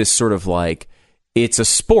pursue this sort of like, it's a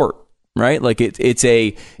sport, right? Like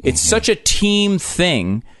it's such a team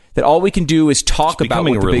thing that all we can do is talk about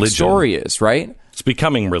what the big story is, right? It's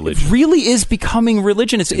becoming religion. It really is becoming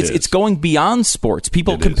religion. It's going beyond sports.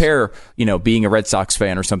 People compare, being a Red Sox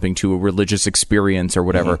fan or something to a religious experience or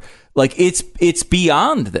whatever. Mm-hmm. Like it's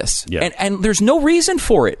beyond this. Yeah. And there's no reason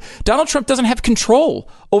for it. Donald Trump doesn't have control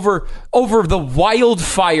over the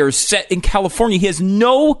wildfires set in California. He has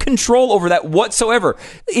no control over that whatsoever.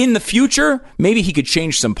 In the future, maybe he could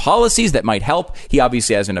change some policies that might help. He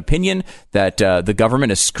obviously has an opinion that the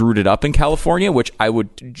government has screwed it up in California, which I would,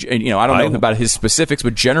 I don't know about his specifics,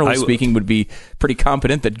 but generally speaking, would be pretty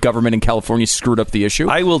confident that government in California screwed up the issue.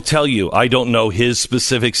 I will tell you, I don't know his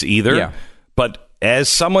specifics either, but as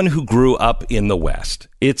someone who grew up in the West,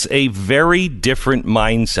 it's a very different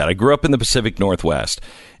mindset. I grew up in the Pacific Northwest,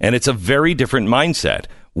 and it's a very different mindset.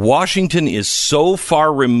 Washington is so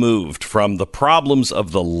far removed from the problems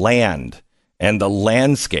of the land and the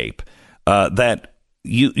landscape that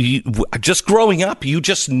you just growing up, you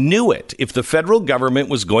just knew it. If the federal government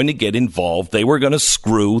was going to get involved, they were going to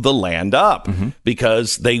screw the land up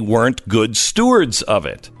because they weren't good stewards of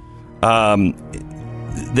it.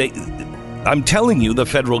 I'm telling you, the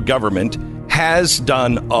federal government has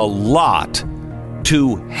done a lot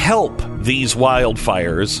to help these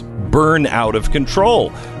wildfires burn out of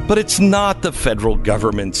control. But it's not the federal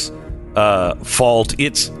government's fault.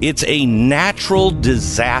 It's a natural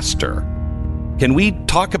disaster. Can we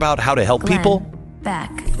talk about how to help people? Beck,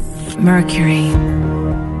 Mercury.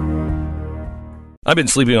 I've been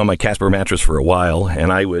sleeping on my Casper mattress for a while,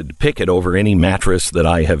 and I would pick it over any mattress that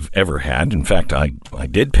I have ever had. In fact, I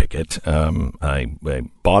did pick it. I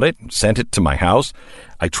bought it, sent it to my house.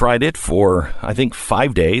 I tried it for, I think,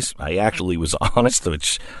 5 days. I actually was honest,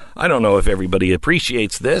 which I don't know if everybody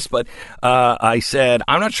appreciates this, but I said,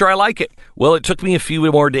 I'm not sure I like it. Well, it took me a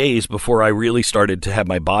few more days before I really started to have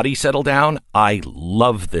my body settle down. I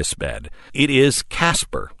love this bed. It is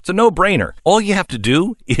Casper. It's a no-brainer. All you have to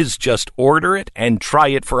do is just order it and try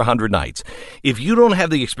it for 100 nights. If you don't have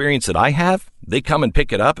the experience that I have, they come and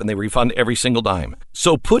pick it up and they refund every single dime.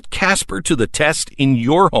 So put Casper to the test in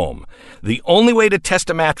your home. The only way to test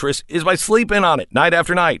a mattress is by sleeping on it night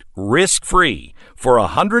after night, risk-free. For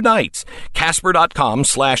 100 nights,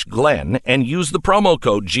 Casper.com/Glenn and use the promo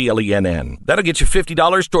code GLENN. That'll get you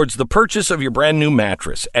 $50 towards the purchase of your brand new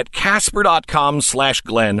mattress at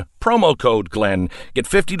Casper.com/Glenn, promo code Glenn. Get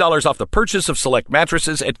 $50 off the purchase of select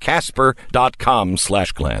mattresses at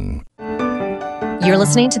Casper.com/Glenn. You're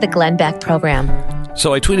listening to the Glenn Beck Program.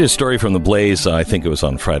 So I tweeted a story from The Blaze, I think it was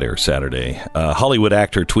on Friday or Saturday. Hollywood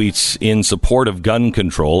actor tweets in support of gun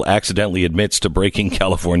control, accidentally admits to breaking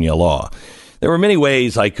California law. There were many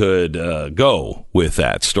ways I could go with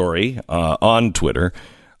that story on Twitter,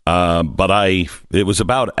 but it was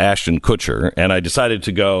about Ashton Kutcher, and I decided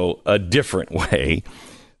to go a different way.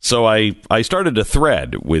 So I started a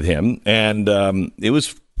thread with him, and it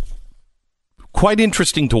was quite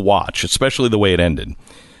interesting to watch, especially the way it ended.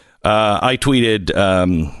 I tweeted,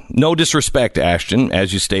 no disrespect, Ashton.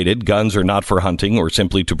 As you stated, guns are not for hunting or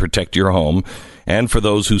simply to protect your home. And for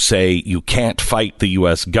those who say you can't fight the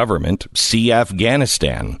U.S. government, see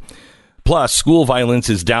Afghanistan. Plus, school violence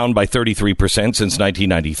is down by 33% since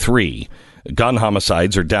 1993. Gun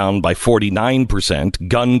homicides are down by 49%.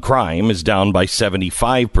 Gun crime is down by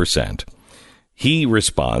 75%. He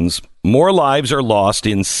responds, more lives are lost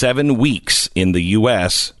in 7 weeks in the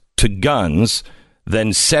U.S. to guns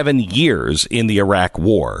than 7 years in the Iraq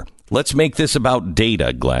War. Let's make this about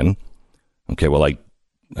data, Glenn. Okay, well,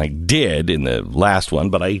 I did in the last one,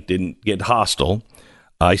 but I didn't get hostile.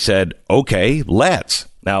 I said, okay, let's.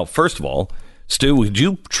 Now, first of all, Stu, would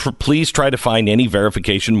you please try to find any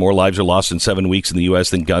verification more lives are lost in 7 weeks in the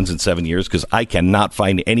U.S. than guns in 7 years? Because I cannot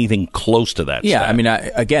find anything close to that. Yeah, stat. I mean,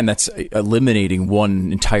 again, that's eliminating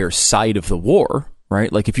one entire side of the war,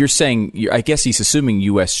 right? Like if you're saying, I guess he's assuming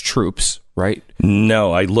U.S. troops, right?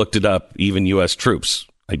 No, I looked it up, even U.S. troops.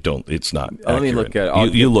 It's not accurate. Let me look at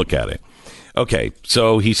it. You look at it. Okay,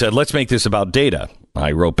 so he said, let's make this about data.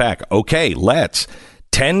 I wrote back, okay, let's.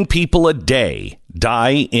 10 people a day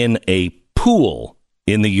die in a pool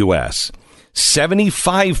in the U.S.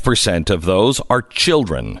 75% of those are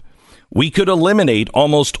children. We could eliminate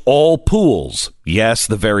almost all pools. Yes,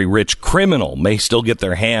 the very rich criminal may still get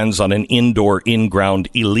their hands on an indoor, in-ground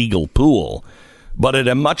illegal pool, but at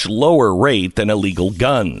a much lower rate than illegal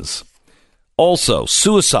guns. Also,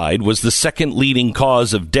 suicide was the second leading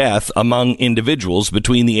cause of death among individuals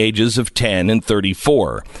between the ages of 10 and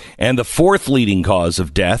 34, and the fourth leading cause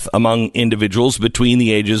of death among individuals between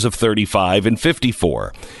the ages of 35 and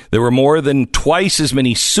 54. There were more than twice as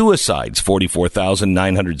many suicides,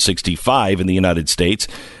 44,965 in the United States,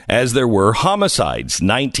 as there were homicides,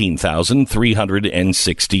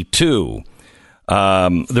 19,362.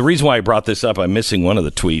 The reason why I brought this up, I'm missing one of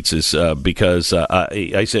the tweets, is because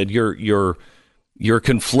I said you're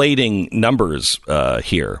conflating numbers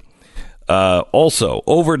here. Also,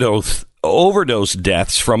 overdose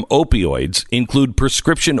deaths from opioids, include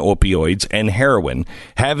prescription opioids and heroin,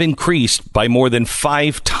 have increased by more than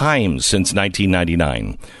 5 times since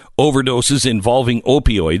 1999. Overdoses involving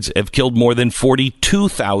opioids have killed more than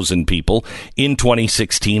 42,000 people in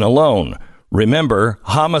 2016 alone. Remember,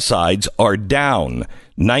 homicides are down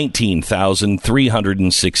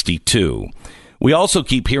 19,362. We also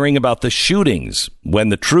keep hearing about the shootings, when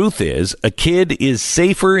the truth is a kid is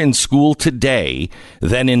safer in school today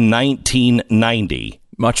than in 1990.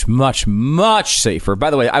 Much, much, much safer. By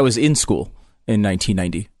the way, I was in school in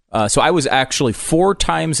 1990. So I was actually 4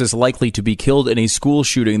 times as likely to be killed in a school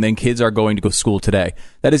shooting than kids are going to go to school today.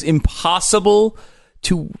 That is impossible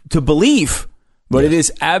to believe. But it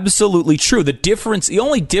is absolutely true. The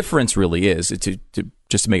only difference really is,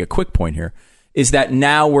 just to make a quick point here, is that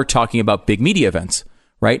now we're talking about big media events,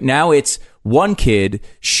 right? Now it's one kid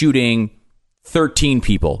shooting 13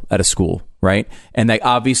 people at a school, right? And that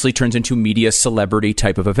obviously turns into media celebrity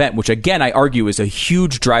type of event, which again, I argue is a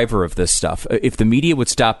huge driver of this stuff. If the media would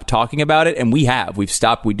stop talking about it, and we've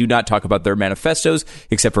stopped, we do not talk about their manifestos,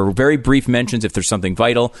 except for very brief mentions if there's something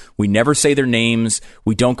vital. We never say their names.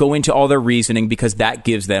 We don't go into all their reasoning because that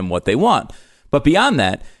gives them what they want. But beyond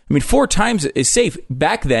that, I mean, 4 times is safe.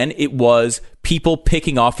 Back then, it was people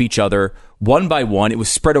picking off each other one by one. It was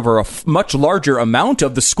spread over a much larger amount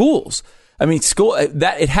of the schools. I mean, school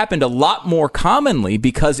that it happened a lot more commonly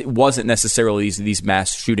because it wasn't necessarily these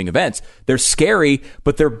mass shooting events. They're scary,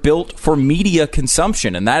 but they're built for media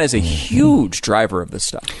consumption, and that is a huge driver of this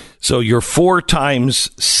stuff. So you're 4 times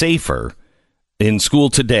safer in school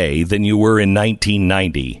today than you were in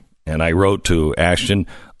 1990. And I wrote to Ashton,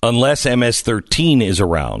 unless MS-13 is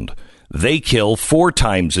around, they kill 4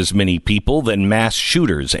 times as many people than mass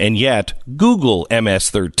shooters. And yet, Google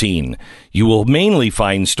MS-13. You will mainly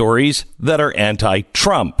find stories that are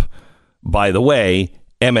anti-Trump. By the way,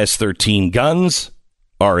 MS-13 guns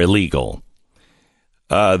are illegal.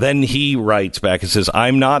 Then he writes back and says,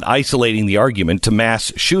 I'm not isolating the argument to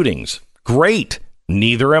mass shootings. Great.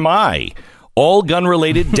 Neither am I. All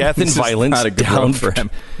gun-related death and violence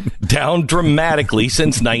down dramatically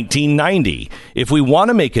since 1990. If we want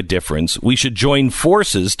to make a difference, we should join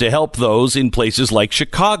forces to help those in places like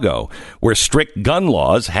Chicago, where strict gun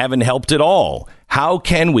laws haven't helped at all. How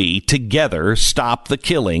can we together stop the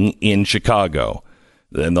killing in Chicago?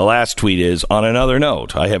 Then the last tweet is, on another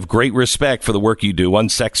note, I have great respect for the work you do on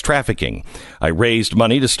sex trafficking. I raised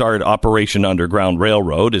money to start Operation Underground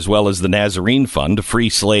Railroad, as well as the Nazarene Fund to free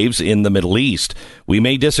slaves in the Middle East. We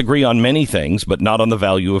may disagree on many things, but not on the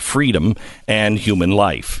value of freedom and human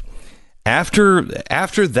life. After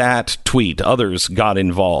that tweet, others got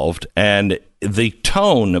involved, and the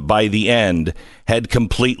tone by the end had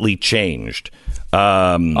completely changed.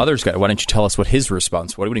 Why don't you tell us what his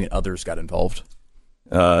response? What do you mean others got involved?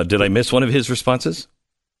 Did I miss one of his responses?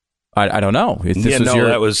 I don't know.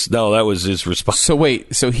 That was his response. So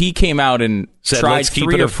wait, so he came out and tried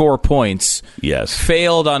 3 or 4 points. Yes.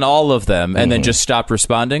 Failed on all of them, and then just stopped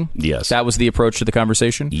responding. Yes. That was the approach to the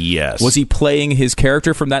conversation. Yes. Was he playing his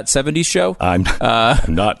character from that '70s show? I'm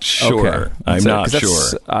not sure. Okay. I'm not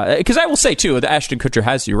sure. Because I will say too, that Ashton Kutcher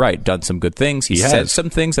has, you're right, done some good things. He said some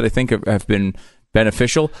things that I think have been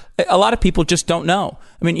beneficial. A lot of people just don't know.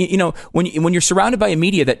 I mean, when you're surrounded by a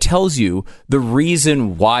media that tells you the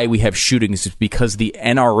reason why we have shootings is because the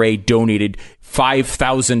NRA donated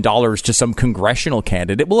 $5,000 to some congressional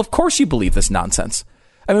candidate, well, of course you believe this nonsense.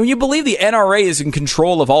 I mean, you believe the NRA is in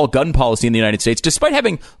control of all gun policy in the United States, despite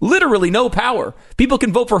having literally no power. People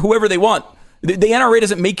can vote for whoever they want. The NRA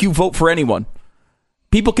doesn't make you vote for anyone.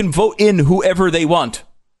 People can vote in whoever they want.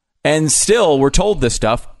 And still, we're told this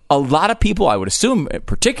stuff. A lot of people, I would assume,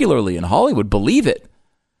 particularly in Hollywood, believe it.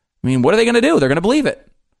 I mean, what are they going to do? They're going to believe it.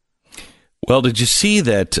 Well, did you see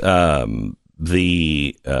that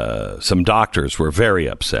some doctors were very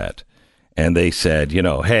upset, and they said,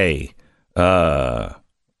 hey, I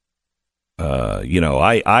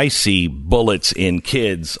see bullets in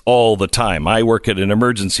kids all the time. I work at an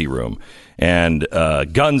emergency room, and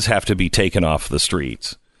guns have to be taken off the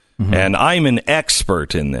streets. Mm-hmm. And I'm an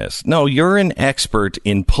expert in this. No, you're an expert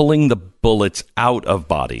in pulling the bullets out of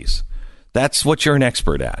bodies. That's what you're an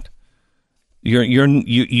expert at.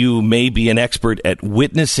 You may be an expert at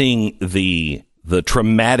witnessing the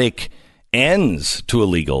traumatic ends to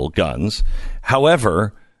illegal guns.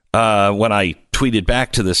 However, when I tweeted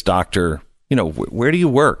back to this doctor, where do you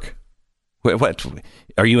work? What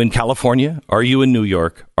are you in California? Are you in New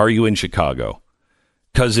York? Are you in Chicago?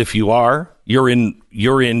 Because if you are, you're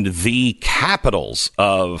in the capitals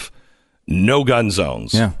of no gun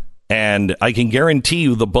zones. Yeah. And I can guarantee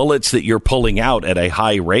you the bullets that you're pulling out at a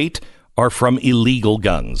high rate are from illegal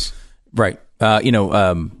guns. Right.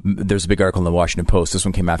 There's a big article in the Washington Post. This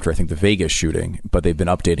one came after, I think, the Vegas shooting, but they've been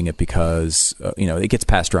updating it because, it gets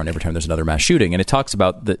passed around every time there's another mass shooting. And it talks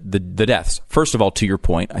about the deaths. First of all, to your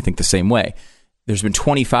point, I think the same way. There's been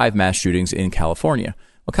 25 mass shootings in California.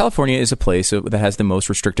 Well, California is a place that has the most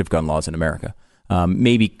restrictive gun laws in America.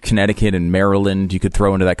 Maybe Connecticut and Maryland you could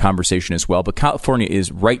throw into that conversation as well. But California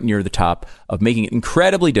is right near the top of making it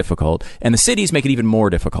incredibly difficult, and the cities make it even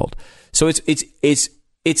more difficult. So it's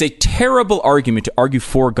a terrible argument to argue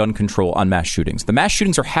for gun control on mass shootings. The mass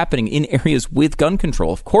shootings are happening in areas with gun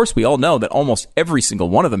control. Of course, we all know that almost every single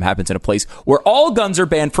one of them happens in a place where all guns are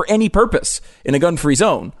banned for any purpose in a gun-free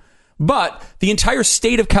zone. But the entire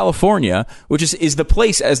state of California, which is the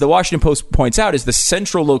place, as the Washington Post points out, is the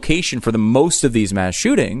central location for the most of these mass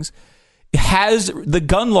shootings, has the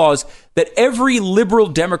gun laws that every liberal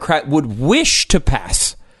Democrat would wish to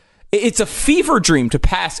pass. It's a fever dream to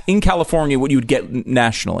pass in California what you would get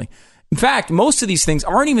nationally. In fact, most of these things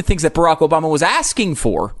aren't even things that Barack Obama was asking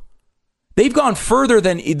for. They've gone further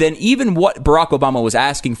than even what Barack Obama was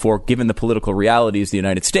asking for, given the political realities of the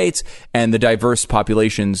United States and the diverse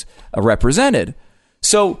populations represented.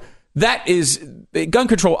 So that is, gun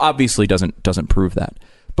control obviously doesn't prove that.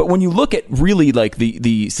 But when you look at really like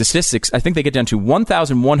the statistics, I think they get down to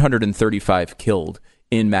 1,135 killed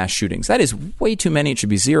in mass shootings. That is way too many. It should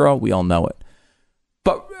be 0. We all know it.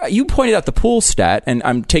 But you pointed out the pool stat, and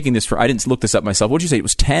I'm taking this I didn't look this up myself. What did you say? It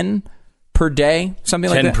was 10 per day? Something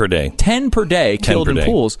like that? 10 per day. 10 per day killed in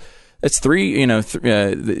pools. That's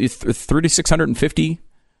 3,650,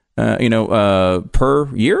 per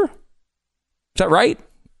year? Is that right?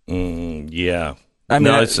 Yeah. I mean,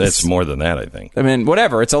 no, it's more than that, I think. I mean,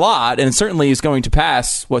 whatever. It's a lot, and it certainly is going to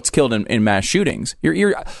pass what's killed in mass shootings.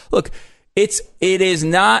 Look, it is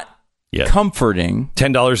not comforting.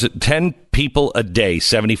 $10 people a day,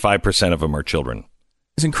 75% of them are children.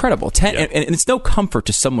 It's incredible. And it's no comfort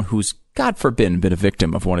to someone who's, God forbid, been a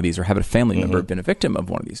victim of one of these, or have a family member been a victim of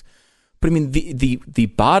one of these. But I mean, the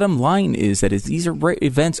bottom line is that these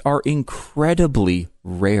events are incredibly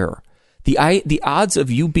rare. The odds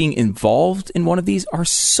of you being involved in one of these are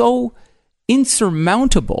so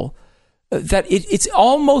insurmountable that it's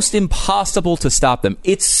almost impossible to stop them.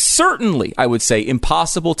 It's certainly, I would say,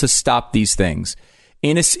 impossible to stop these things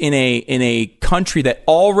in a country that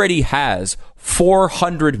already has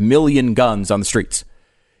 400 million guns on the streets.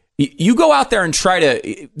 You go out there and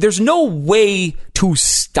there's no way to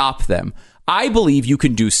stop them. I believe you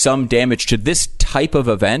can do some damage to this type of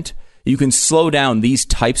event. You can slow down these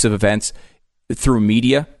types of events through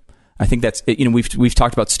media. I think that's, we've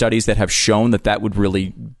talked about studies that have shown that would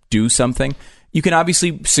really do something. You can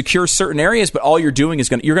obviously secure certain areas, but all you're doing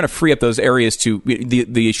is you're going to free up those areas to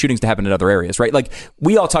the shootings to happen in other areas, right? Like,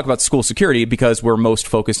 we all talk about school security because we're most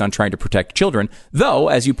focused on trying to protect children. Though,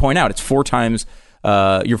 as you point out, it's 4 times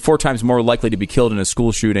you're 4 times more likely to be killed in a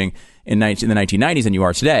school shooting in the 1990s than you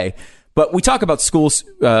are today. But we talk about school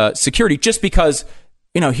security just because,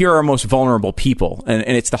 here are our most vulnerable people, and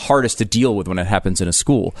it's the hardest to deal with when it happens in a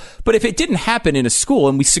school. But if it didn't happen in a school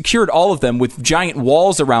and we secured all of them with giant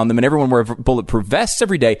walls around them and everyone wore bulletproof vests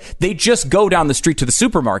every day, they just go down the street to the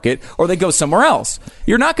supermarket or they go somewhere else.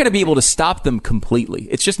 You're not going to be able to stop them completely.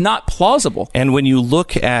 It's just not plausible. And when you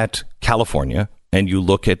look at California and you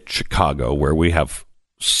look at Chicago, where we have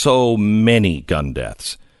so many gun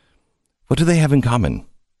deaths, what do they have in common?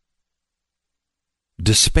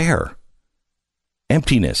 Despair.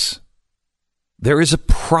 Emptiness. There is a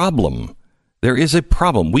problem. There is a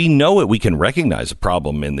problem. We know it. We can recognize a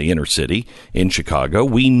problem in the inner city in Chicago.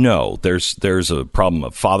 We know there's a problem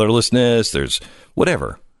of fatherlessness. There's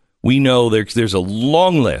whatever. We know there's a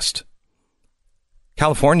long list.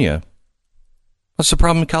 California. What's the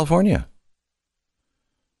problem in California?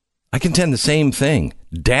 I contend the same thing.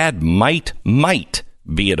 Dad might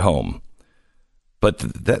be at home. But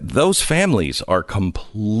those families are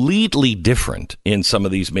completely different in some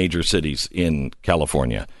of these major cities in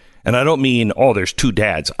California. And I don't mean, there's 2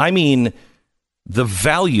 dads. I mean, the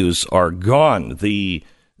values are gone. The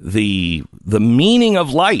meaning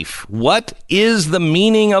of life. What is the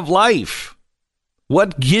meaning of life?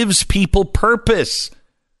 What gives people purpose?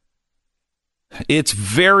 It's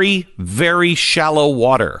very, very shallow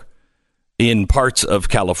water in parts of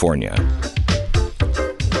California.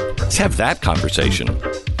 Let's have that conversation. All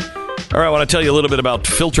right, I want to tell you a little bit about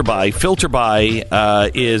FilterBuy.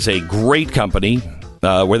 FilterBuy is a great company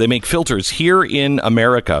where they make filters here in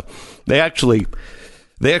America. They actually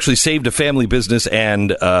saved a family business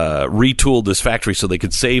and retooled this factory so they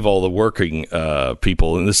could save all the working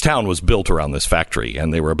people. And this town was built around this factory,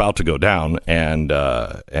 and they were about to go down. And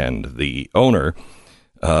the owner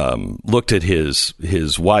looked at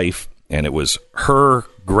his wife, and it was her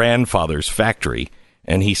grandfather's factory.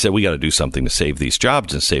 And he said, we got to do something to save these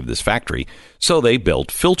jobs and save this factory. So they built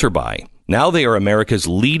FilterBuy. Now they are America's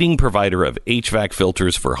leading provider of HVAC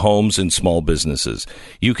filters for homes and small businesses.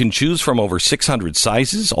 You can choose from over 600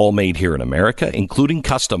 sizes, all made here in America, including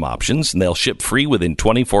custom options, and they'll ship free within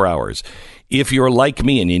 24 hours. If you're like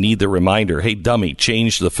me and you need the reminder, hey, dummy,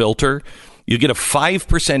 change the filter, you get a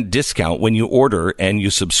 5% discount when you order and you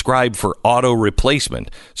subscribe for auto replacement.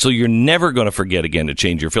 So you're never going to forget again to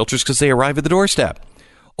change your filters because they arrive at the doorstep.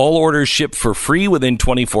 All orders ship for free within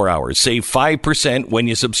 24 hours. Save 5% when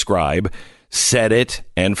you subscribe. Set it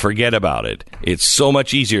and forget about it. It's so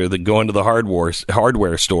much easier than going to the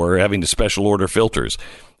hardware store or having to special order filters.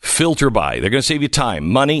 FilterBuy. They're going to save you time,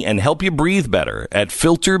 money, and help you breathe better at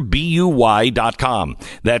filterbuy.com.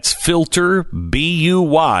 That's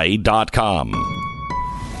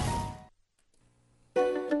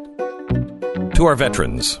filterbuy.com. To our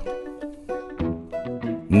veterans,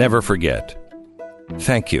 never forget.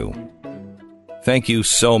 Thank you. Thank you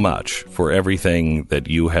so much for everything that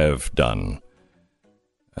you have done.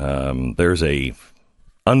 There's a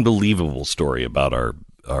unbelievable story about our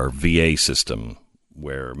VA system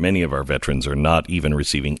where many of our veterans are not even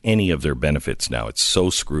receiving any of their benefits now. It's so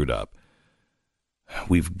screwed up.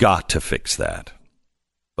 We've got to fix that.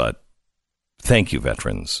 Thank you,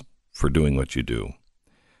 veterans, for doing what you do.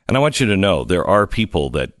 And I want you to know there are people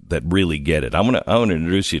that really get it. I want to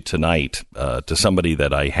introduce you tonight to somebody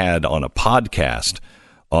that I had on a podcast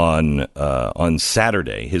on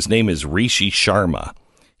Saturday. His name is Rishi Sharma.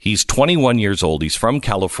 He's 21 years old. He's from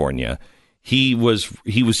California. He was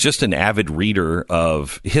just an avid reader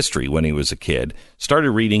of history when he was a kid.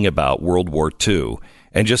 Started reading about World War II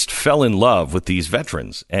and just fell in love with these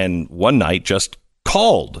veterans. And one night just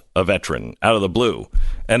called a veteran out of the blue.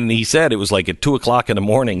 And he said it was like at 2:00 in the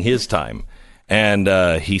morning his time. And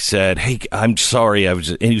he said, "Hey, I'm sorry.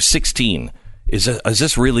 And he was 16. Is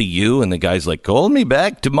this really you?" And the guy's like, "Call me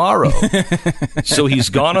back tomorrow." So he's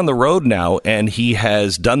gone on the road now, and he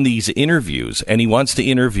has done these interviews, and he wants to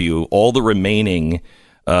interview all the remaining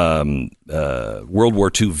World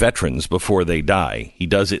War II veterans before they die. He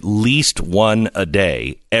does at least one a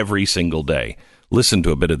day, every single day. Listen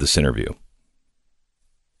to a bit of this interview.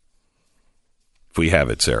 If we have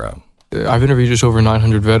it, Sarah. I've interviewed just over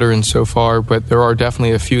 900 veterans so far, but there are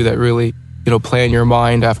definitely a few that really, play in your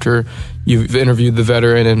mind after you've interviewed the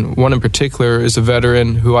veteran. And one in particular is a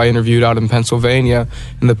veteran who I interviewed out in Pennsylvania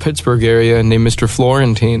in the Pittsburgh area named Mr.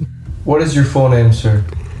 Florentine. What is your full name, sir?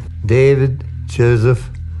 David Joseph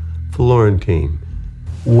Florentine.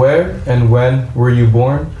 Where and when were you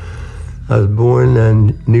born? I was born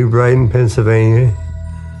in New Brighton, Pennsylvania,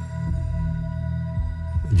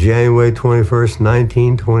 January 21st,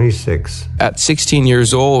 1926. At 16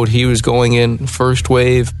 years old, he was going in first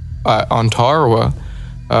wave on Tarawa,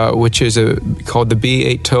 which is called the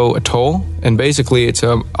B8 Atoll. And basically, it's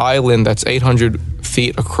an island that's 800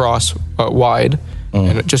 feet across wide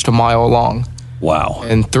and just a mile long. Wow.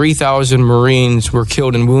 And 3,000 Marines were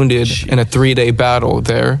killed and wounded in a 3-day battle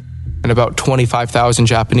there. And about 25,000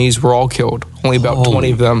 Japanese were all killed. Only about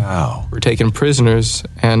 20 of them were taken prisoners.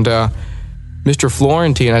 And Mr.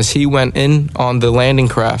 Florentine, as he went in on the landing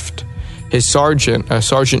craft, his sergeant,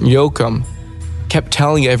 Sergeant Yoakum, kept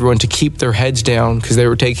telling everyone to keep their heads down because they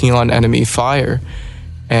were taking on enemy fire.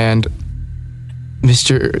 And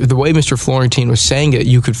the way Mr. Florentine was saying it,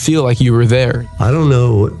 you could feel like you were there. I don't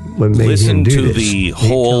know what made him do Listen to this. the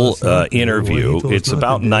whole interview. It's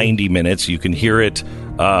about 90 minutes. You can hear it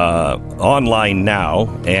online now,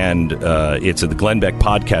 and it's at the Glenn Beck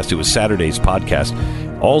podcast. It was Saturday's podcast.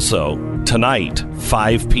 Also, tonight,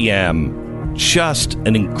 5 p.m., just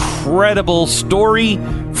an incredible story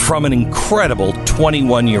from an incredible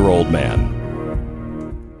 21-year-old man.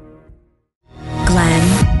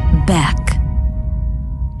 Glenn Beck.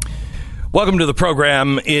 Welcome to the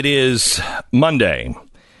program. It is Monday,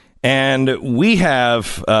 and we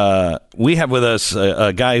have with us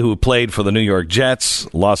a guy who played for the New York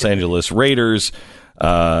Jets, Los Angeles Raiders,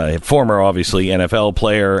 former, obviously, NFL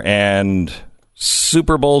player, and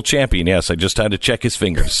Super Bowl champion. Yes, I just had to check his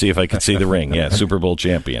fingers, see if I could see the ring. Yeah, Super Bowl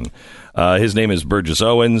champion. His name is Burgess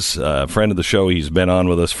Owens, friend of the show. He's been on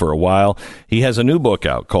with us for a while. He has a new book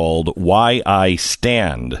out called Why I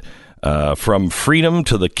Stand, From Freedom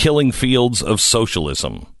to the Killing Fields of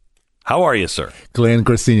Socialism. How are you, sir? Glenn,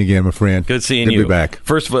 good seeing you again, my friend. Good seeing Good you. to be back.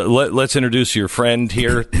 First of all, let's introduce your friend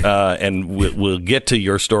here, and we'll get to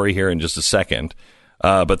your story here in just a second.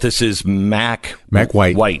 But this is Mac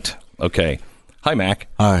White. Okay. Hi, Mac.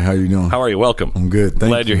 Hi, how you doing? How are you? Welcome. I'm good.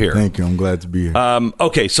 Glad you're here. Thank you. I'm glad to be here.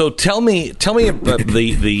 Okay, so tell me about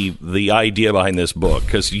the idea behind this book,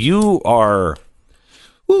 because you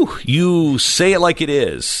say it like it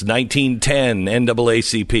is. 1910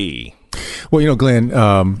 NAACP. Well, Glenn,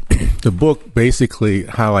 the book basically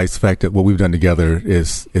highlights the fact that what we've done together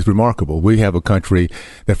is remarkable. We have a country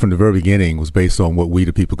that from the very beginning was based on what we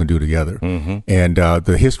the people can do together. Mm-hmm. And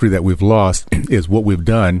the history that we've lost is what we've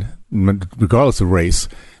done, regardless of race,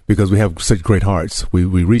 because we have such great hearts. We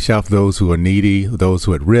reach out for those who are needy, those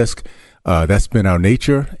who are at risk. That's been our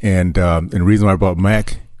nature. And the reason why I brought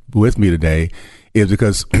Mac with me today is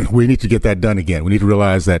because we need to get that done again. We need to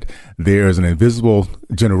realize that there's an invisible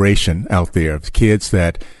generation out there of kids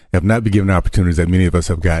that have not been given opportunities that many of us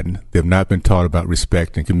have gotten. They've not been taught about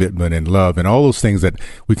respect and commitment and love and all those things that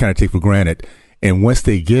we kind of take for granted. And once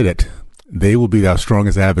they get it, they will be our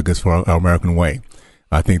strongest advocates for our American way.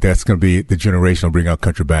 I think that's going to be the generation will bring our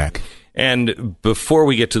country back. And before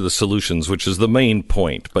we get to the solutions, which is the main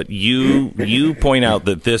point, but you point out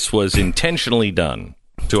that this was intentionally done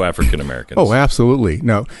to African Americans. Oh, absolutely.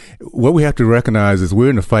 Now, what we have to recognize is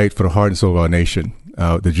we're in a fight for the heart and soul of our nation.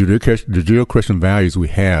 The Judeo-Christian values we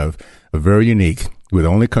have are very unique. We're the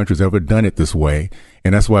only country that's ever done it this way,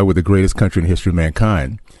 and that's why we're the greatest country in the history of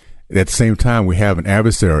mankind. At the same time, we have an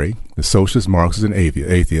adversary, the socialists, Marxists, and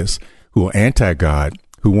atheists, who are anti-God,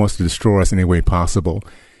 who wants to destroy us in any way possible.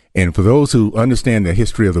 And for those who understand the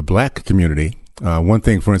history of the black community, one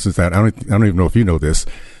thing, for instance, that I don't even know if you know this,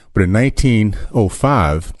 but in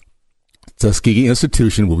 1905, Tuskegee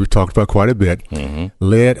Institution, what we've talked about quite a bit,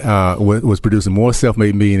 was producing more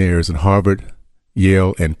self-made millionaires than Harvard,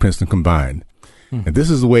 Yale, and Princeton combined. And this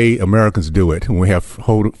is the way Americans do it when we have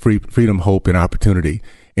freedom, hope, and opportunity.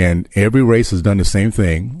 And every race has done the same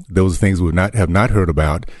thing. Those things we have not heard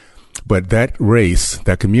about. But that race,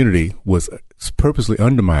 that community, was purposely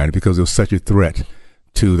undermined because it was such a threat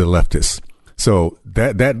to the leftists. So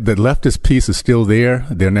the leftist piece is still there.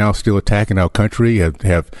 They're now still attacking our country,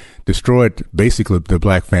 have destroyed basically the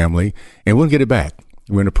black family, and we'll get it back.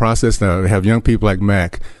 We're in the process now to have young people like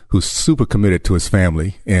Mac, who's super committed to his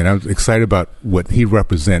family, and I'm excited about what he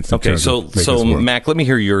represents. Okay, so Mac, let me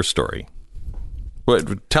hear your story.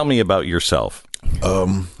 Tell me about yourself.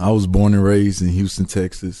 I was born and raised in Houston,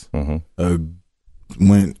 Texas.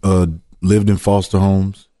 Lived in foster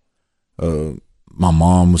homes. My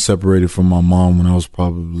mom was separated from my mom when I was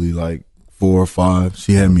probably like 4 or 5.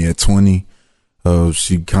 She had me at 20.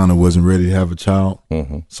 She kind of wasn't ready to have a child.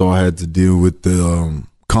 So I had to deal with the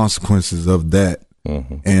consequences of that.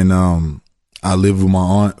 And I lived with my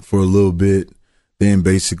aunt for a little bit, then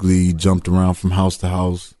basically jumped around from house to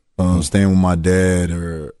house, staying with my dad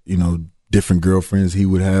or, different girlfriends he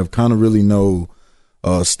would have. Kind of really no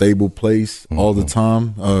stable place all the time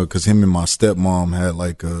because him and my stepmom had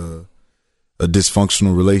like a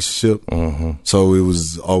dysfunctional relationship. So it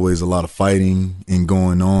was always a lot of fighting and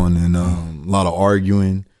going on and a lot of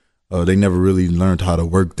arguing. They never really learned how to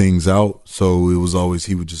work things out. So it was always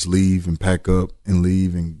he would just leave and pack up and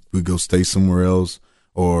leave and we'd go stay somewhere else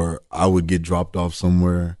or I would get dropped off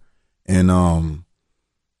somewhere. And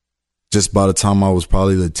just by the time I was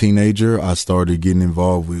probably a teenager, I started getting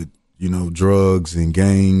involved with, drugs and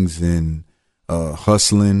gangs and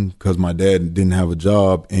hustling because my dad didn't have a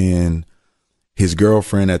job and his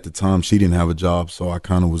girlfriend at the time, she didn't have a job. So I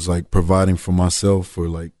kind of was like providing for myself for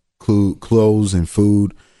like clothes and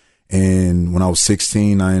food. And when I was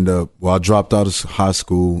 16, I dropped out of high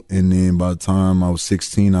school. And then by the time I was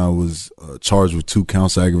 16, I was charged with 2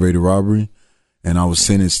 counts of aggravated robbery. And I was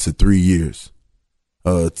sentenced to 3 years.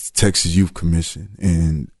 Texas Youth Commission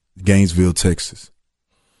in Gainesville, Texas.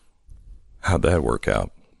 How'd that work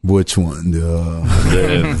out? Which one?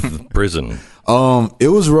 The prison. It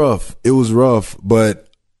was rough. But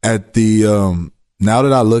at the now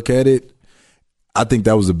that I look at it, I think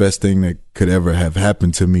that was the best thing that could ever have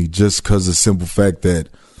happened to me, just because of the simple fact that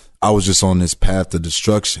I was just on this path to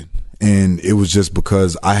destruction, and it was just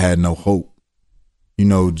because I had no hope.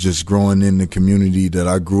 Just growing in the community that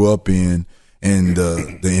I grew up in, and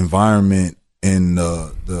the environment and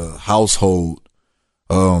the household.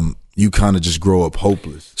 You kind of just grow up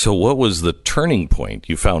hopeless. So what was the turning point?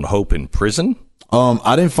 You found hope in prison?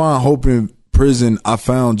 I didn't find hope in prison. I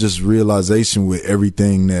found just realization with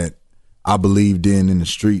everything that I believed in the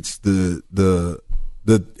streets. The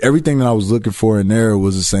everything that I was looking for in there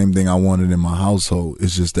was the same thing I wanted in my household.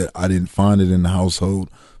 It's just that I didn't find it in the household.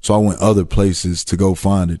 So I went other places to go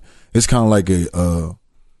find it. It's kind of like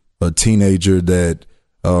a teenager that,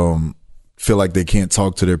 feel like they can't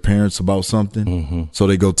talk to their parents about something. So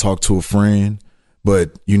they go talk to a friend,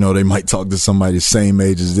 but they might talk to somebody the same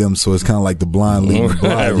age as them. So it's kind of like the blind leading the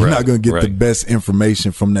blind. You're not going to get the best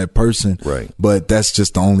information from that person. But that's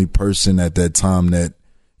just the only person at that time that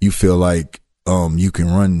you feel like, you can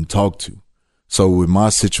run and talk to. So with my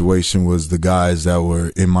situation was the guys that were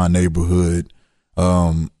in my neighborhood,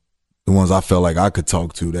 the ones I felt like I could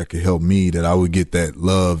talk to that could help me, that I would get that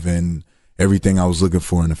love and everything I was looking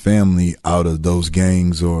for in a family out of those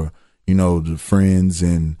gangs or, the friends.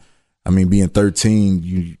 And I mean, being 13,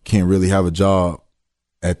 you can't really have a job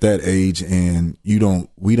at that age. And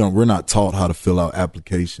we're not taught how to fill out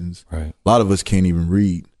applications. A lot of us can't even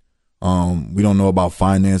read. We don't know about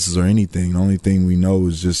finances or anything. The only thing we know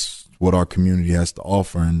is just what our community has to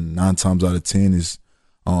offer. And 9 times out of 10 is,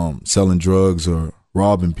 selling drugs or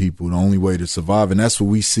robbing people, the only way to survive. And that's what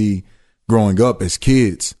we see growing up as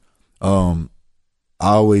kids. I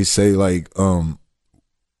always say I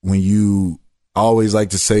always like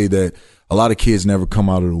to say that a lot of kids never come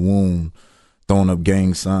out of the womb throwing up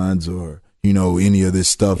gang signs or, any of this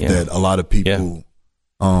stuff that a lot of people,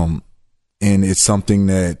 and it's something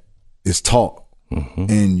that is taught.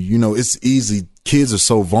 And, it's easy. Kids are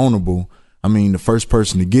so vulnerable. I mean, the first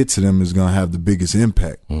person to get to them is going to have the biggest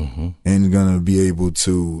impact and going to be able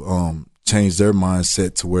to, change their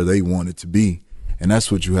mindset to where they want it to be. And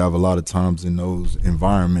that's what you have a lot of times in those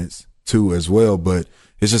environments too as well. But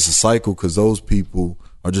it's just a cycle because those people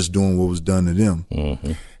are just doing what was done to them.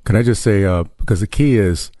 Can I just say, because the key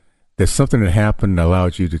is there's something that happened that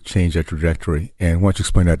allowed you to change that trajectory. And why don't you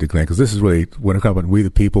explain that to Glenn? Because this is really, when it comes about we the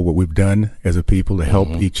people, what we've done as a people to help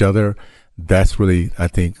each other, that's really, I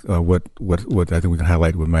think, what I think we can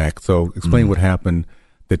highlight with Mac. So explain what happened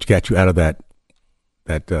that got you out of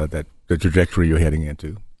the trajectory you're heading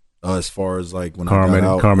into. As far as like when Carmen, I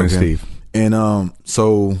got out. Carmen and Steve. And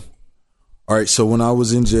so, all right, so when I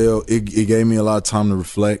was in jail, it gave me a lot of time to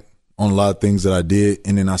reflect on a lot of things that I did.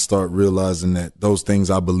 And then I start realizing that those things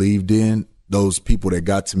I believed in, those people that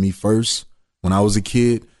got to me first when I was a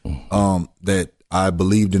kid, that I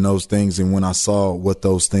believed in those things. And when I saw what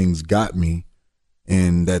those things got me,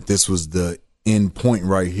 and that this was the end point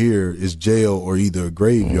right here is jail or either a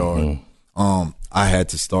graveyard, I had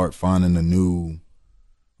to start finding a new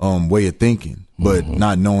way of thinking, but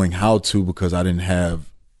not knowing how to, because I didn't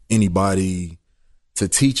have anybody to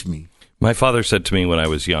teach me. My father said to me when I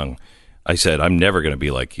was young, I said, I'm never going to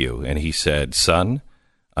be like you. And he said, son,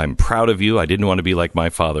 I'm proud of you. I didn't want to be like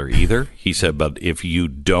my father either. He said, but if you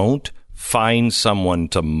don't find someone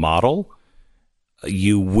to model,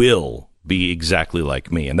 you will be exactly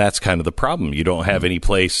like me. And that's kind of the problem. You don't have any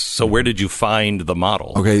place. So where did you find the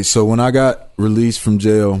model? Okay, so when I got released from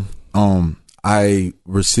jail, I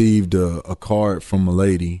received a card from a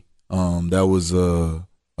lady that was a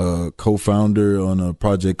co-founder on a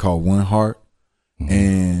project called One Heart.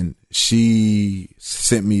 And she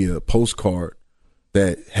sent me a postcard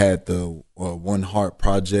that had the One Heart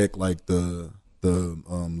project, like the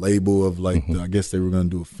label of like, I guess they were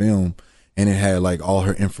going to do a film. And it had like all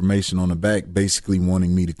her information on the back, basically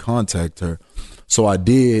wanting me to contact her. So I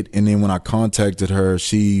did. And then when I contacted her,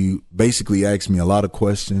 she basically asked me a lot of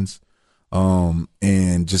questions,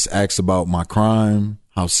 and just asked about my crime,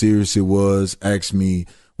 how serious it was, asked me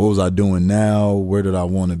what was I doing now, where did I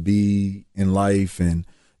want to be in life, and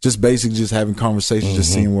just basically just having conversations,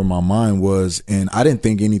 just seeing where my mind was. And I didn't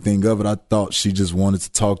think anything of it. I thought she just wanted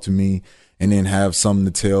to talk to me and then have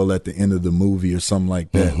something to tell at the end of the movie or something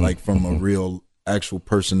like that, like from a real actual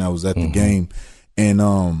person that was at the game.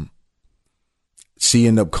 And she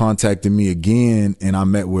ended up contacting me again, and I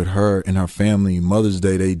met with her and her family. Mother's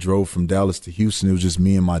Day, they drove from Dallas to Houston. It was just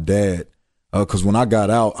me and my dad. Because when I got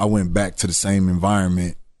out, I went back to the same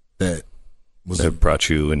environment that brought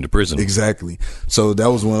you into prison. Exactly. So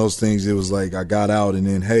that was one of those things. It was like I got out and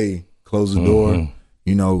then, hey, close the door,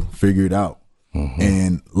 figure it out.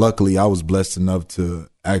 And luckily I was blessed enough to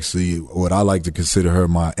actually, what I like to consider her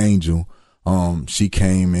my angel. She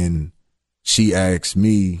came and she asked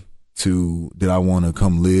me did I want to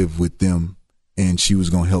come live with them, and she was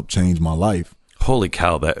going to help change my life. Holy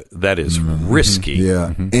cow, that is risky.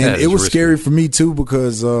 Yeah. And it was scary for me too,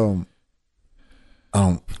 because I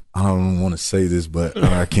don't want to say this, but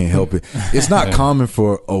I can't help it. It's not common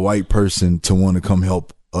for a white person to want to come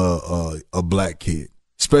help a black kid,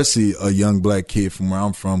 especially a young black kid from where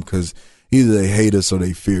I'm from, because either they hate us or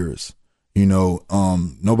they fear us.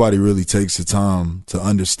 Nobody really takes the time to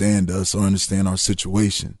understand us or understand our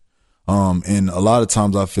situation. And a lot of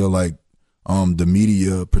times I feel like the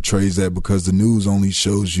media portrays that, because the news only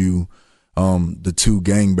shows you the two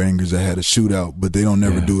gangbangers that had a shootout, but they don't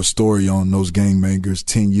never do a story on those gangbangers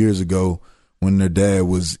 10 years ago when their dad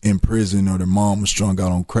was in prison or their mom was strung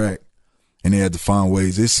out on crack, and they had to find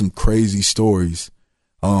ways. There's some crazy stories.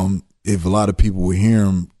 If a lot of people would hear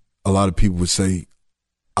them, a lot of people would say,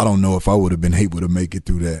 I don't know if I would have been able to make it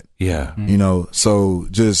through that. Yeah. So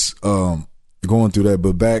just going through that.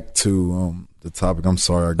 But back to the topic. I'm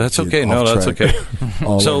sorry. That's okay. No, that's okay.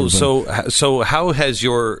 So how has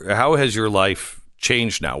your life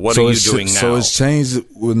changed now? What are you doing now? So it's changed.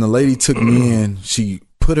 When the lady took me in, she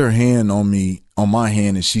put her hand on my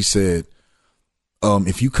hand, and she said,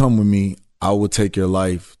 if you come with me, I will take your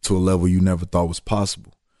life to a level you never thought was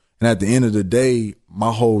possible. And at the end of the day,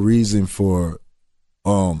 my whole reason for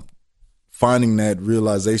finding that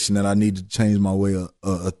realization that I need to change my way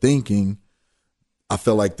of thinking, I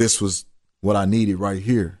felt like this was what I needed right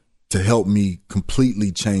here to help me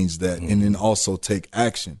completely change that, and then also take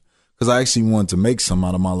action. Because I actually wanted to make something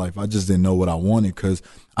out of my life. I just didn't know what I wanted, because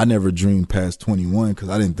I never dreamed past 21, because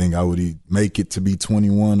I didn't think I would make it to be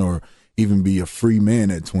 21 or even be a free man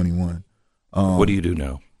at 21. What do you do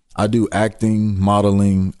now? I do acting,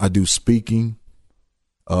 modeling, I do speaking,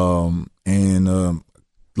 and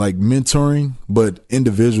like mentoring, but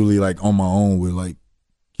individually, like on my own with like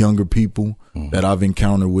younger people that I've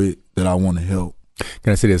encountered with that I want to help.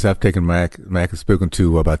 Can I say this? I've taken Mac has spoken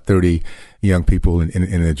to about 30 young people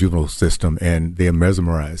in the juvenile system, and they are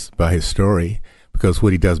mesmerized by his story, because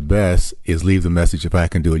what he does best is leave the message: if I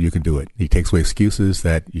can do it, you can do it. He takes away excuses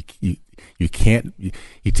that you can't.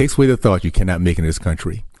 He takes away the thought you cannot make in this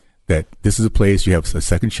country. that this is a place you have a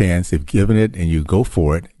second chance. If given it and you go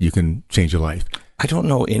for it, you can change your life. I don't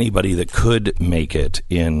know anybody that could make it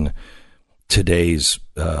in today's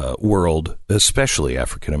world, especially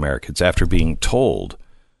African Americans, after being told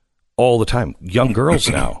all the time, young girls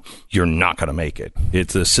now, you're not going to make it.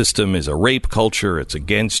 The system is a rape culture. It's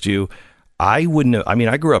against you. I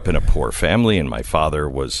grew up in a poor family, and my father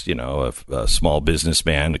was, a small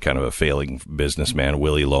businessman, kind of a failing businessman,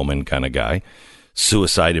 Willie Loman kind of guy.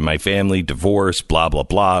 Suicide in my family, divorce, blah, blah,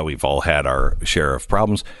 blah. We've all had our share of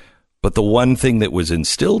problems. But the one thing that was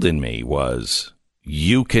instilled in me was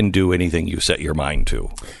you can do anything you set your mind to.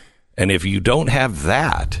 And if you don't have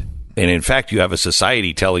that, and in fact, you have a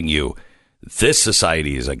society telling you this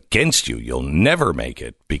society is against you, you'll never make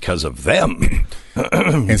it because of them.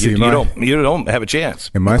 And see, you don't have a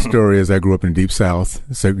chance. And my story is I grew up in the Deep South,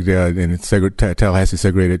 in Tallahassee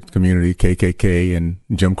segregated community, KKK and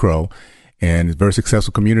Jim Crow. And it's a very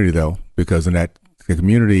successful community, though, because in that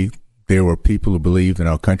community, there were people who believed in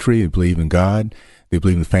our country, they believed in God, they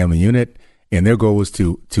believed in the family unit, and their goal was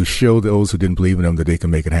to show those who didn't believe in them that they can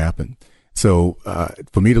make it happen. So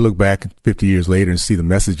for me to look back 50 years later and see the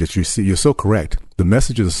message that you see, you're so correct. The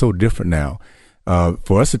messages are so different now.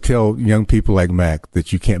 For us to tell young people like Mac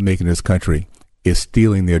that you can't make it in this country is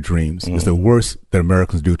stealing their dreams. Mm-hmm. It's the worst that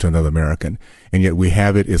Americans do to another American. And yet we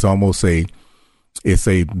have it. It's almost it's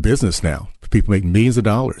a business now. People make millions of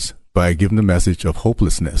dollars by giving the message of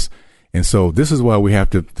hopelessness. And so this is why we have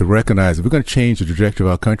to recognize if we're going to change the trajectory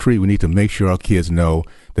of our country, we need to make sure our kids know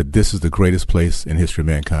that this is the greatest place in history of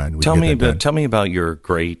mankind. Tell me about your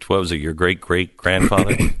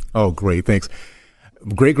great-great-grandfather? Oh, great. Thanks.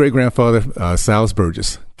 Great-great-grandfather, Silas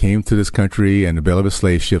Burgess, came to this country in the belly of a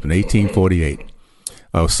slave ship in 1848.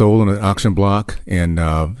 Sold on an auction block in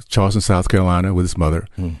Charleston, South Carolina with his mother.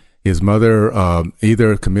 His mother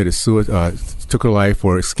either committed suicide, took her life,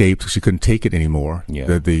 or escaped. She couldn't take it anymore. Yeah.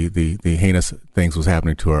 The heinous things was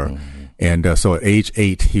happening to her. Mm-hmm. And so at age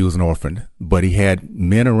 8, he was an orphan. But he had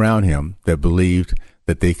men around him that believed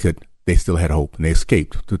that they still had hope. And they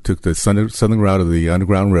escaped. Took the southern route of the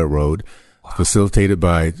Underground Railroad, facilitated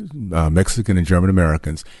by Mexican and German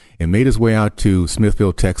Americans, and made his way out to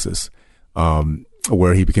Smithville, Texas,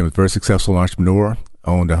 where he became a very successful entrepreneur,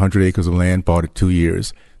 owned 100 acres of land, bought it 2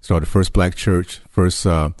 years. Started the first black church, first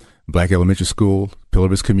black elementary school, pillar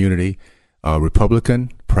of his community,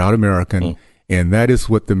 Republican, proud American, and that is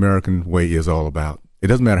what the American way is all about. It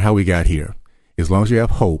doesn't matter how we got here, as long as you have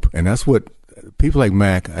hope, and that's what people like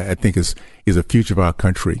Mac, I think, is the future of our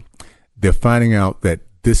country. They're finding out that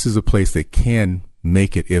this is a place that can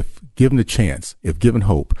make it if given the chance, if given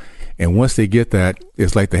hope. And once they get that,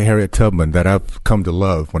 it's like the Harriet Tubman that I've come to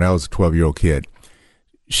love when I was a 12-year-old kid.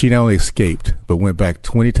 She not only escaped, but went back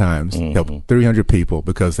 20 times, helped 300 people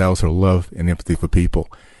because that was her love and empathy for people.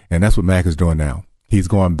 And that's what Mac is doing now. He's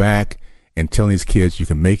going back and telling these kids, you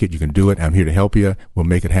can make it, you can do it, I'm here to help you, we'll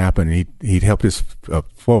make it happen. And he'd helped his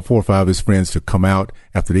four or five of his friends to come out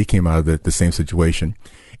after they came out of the same situation.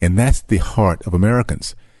 And that's the heart of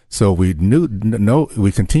Americans. So we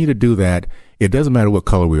continue to do that. It doesn't matter what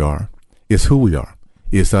color we are. It's who we are.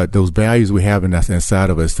 It's those values we have inside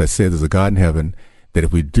of us that says there's a God in heaven, that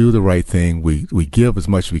if we do the right thing, we give as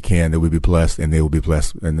much as we can, that we'll be blessed, and they will be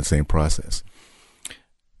blessed in the same process.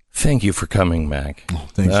 Thank you for coming, Mac. Oh,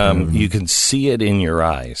 thanks. You can see it in your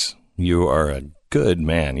eyes. You are a good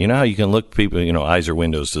man. You know how you can look people, eyes are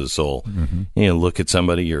windows to the soul. Mm-hmm. Look at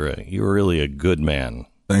somebody, you're really a good man.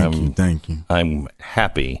 Thank you. I'm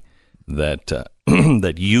happy that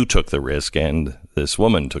that you took the risk and this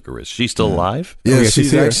woman took a risk. She's still alive? Yeah,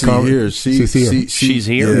 she's actually here. She's here. She's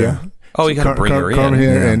here? Yeah. Oh, you got to bring her in. Carmen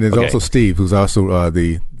here, and there's also Steve, who's also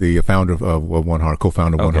the founder of One Heart,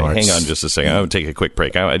 co-founder of One Heart. Hang on just a second. I'm going to take a quick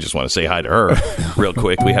break. I just want to say hi to her real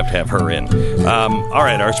quick. We have to have her in. All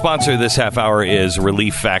right, our sponsor this half hour is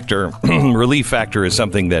Relief Factor. Relief Factor is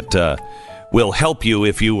something that will help you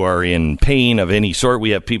if you are in pain of any sort. We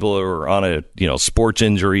have people who are on sports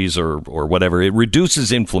injuries or whatever. It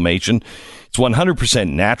reduces inflammation. It's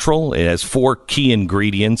 100% natural. It has 4 key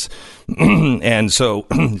ingredients, and so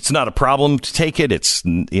it's not a problem to take it. It's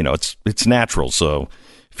natural. So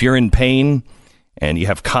if you're in pain and you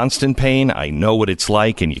have constant pain, I know what it's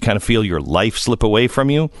like, and you kind of feel your life slip away from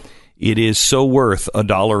you. It is so worth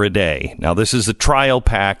 $1 a day. Now, this is a trial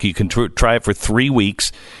pack. You can try it for 3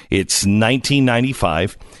 weeks. It's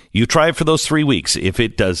 $19.95. You try it for those 3 weeks. If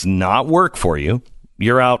it does not work for you,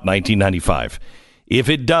 you're out $19.95. If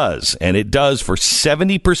it does, and it does for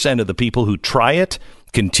 70% of the people who try it,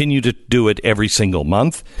 Continue to do it every single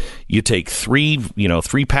month. You take 3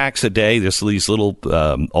 packs a day. There's these little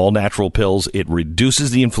all natural pills. It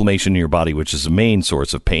reduces the inflammation in your body, which is the main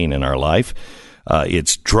source of pain in our life.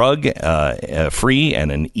 It's drug free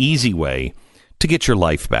and an easy way to get your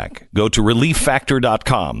life back. Go to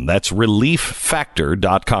relieffactor.com. That's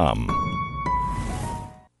relieffactor.com.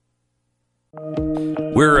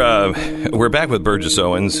 We're back with Burgess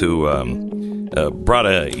Owens, who brought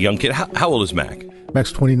a young kid. How old is Mac?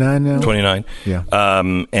 Mac's 29 now. 29. Yeah.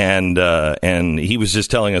 And he was just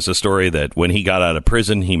telling us a story that when he got out of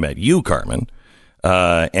prison, he met you, Carmen.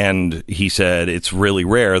 And he said it's really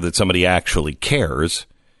rare that somebody actually cares.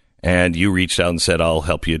 And you reached out and said, "I'll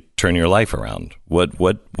help you turn your life around."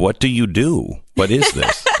 What do you do? What is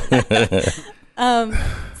this?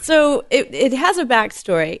 So it has a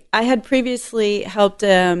backstory. I had previously helped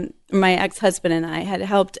my ex-husband and I had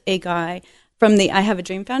helped a guy from the I Have a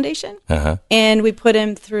Dream Foundation, and we put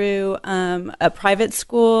him through a private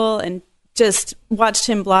school and just watched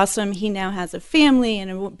him blossom. He now has a family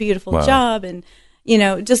and a beautiful job, and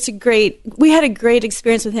just we had a great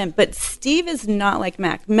experience with him. But Steve is not like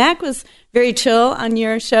Mac. Mac was very chill on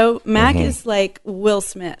your show. Mac is like Will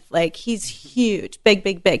Smith. Like, he's huge,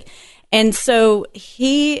 big. And so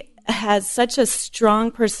he has such a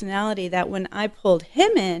strong personality that when I pulled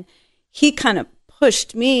him in, he kind of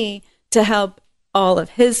pushed me to help all of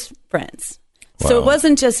his friends. Wow. So it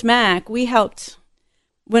wasn't just Mac. We helped.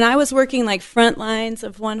 When I was working like front lines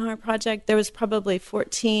of One Heart Project, there was probably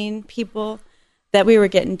 14 people that we were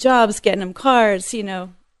getting jobs, getting them cars,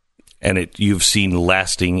 And you've seen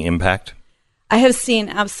lasting impact? I have seen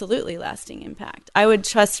absolutely lasting impact. I would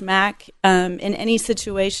trust Mac in any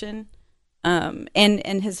situation. And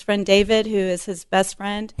his friend David, who is his best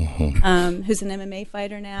friend, who's an MMA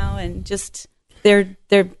fighter now, and just they're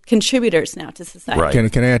contributors now to society.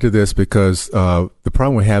 Right. Can I add to this? Because the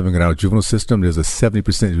problem we're having in our juvenile system, there's a 70%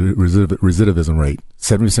 recidivism rate.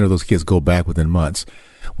 70% of those kids go back within months.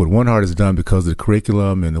 What One Heart has done, because of the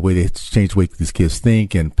curriculum and the way they change the way these kids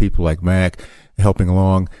think, and people like Mac helping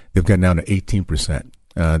along, they've gotten down to 18%.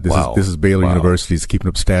 This is Baylor University's keeping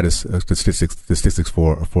up statistics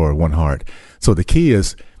for One Heart. So the key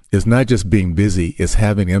is not just being busy; it's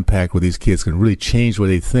having impact where these kids can really change the way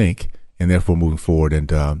they think, and therefore moving forward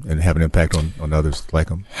and have an impact on others like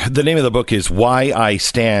them. The name of the book is "Why I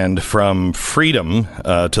Stand: From Freedom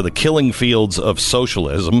to the Killing Fields of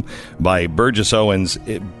Socialism" by Burgess Owens.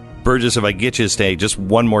 Burgess, if I get you to stay just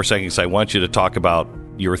one more second, because I want you to talk about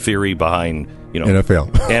your theory behind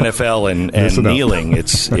NFL and kneeling.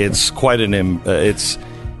 It's quite an.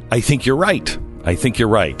 I think you're right.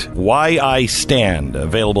 Why I Stand,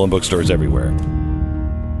 available in bookstores everywhere.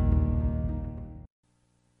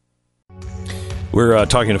 We're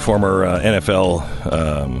talking to former NFL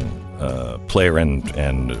player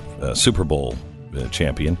and Super Bowl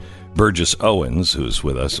champion Burgess Owens, who's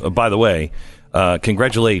with us. By the way,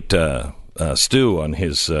 congratulate Stu on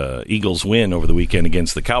his Eagles win over the weekend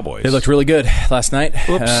against the Cowboys. They looked really good last night.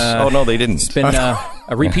 Oops. Oh, no, they didn't. It's been a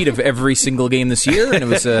repeat of every single game this year, and it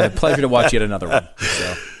was a pleasure to watch yet another one.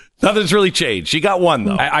 So. Nothing's really changed. You got one,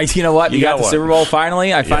 though. You know what? You got the Super Bowl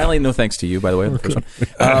finally. No thanks to you, by the way, the first one.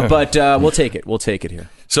 But we'll take it. We'll take it here.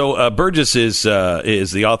 So Burgess is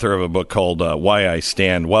the author of a book called Why I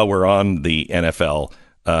Stand. While we're on the NFL,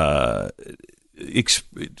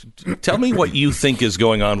 tell me what you think is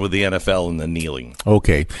going on with the NFL and the kneeling.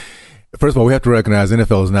 Okay. First of all, we have to recognize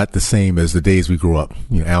NFL is not the same as the days we grew up.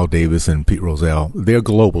 Al Davis and Pete Rozelle. They're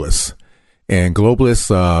globalists. And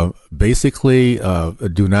globalists basically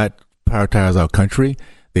do not prioritize our country.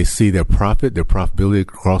 They see their profitability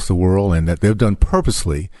across the world, and that they've done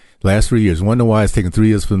purposely last 3 years. Wonder why it's taken 3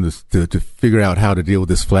 years for them to figure out how to deal with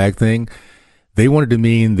this flag thing. They wanted to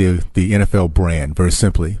mean the NFL brand, very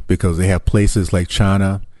simply, because they have places like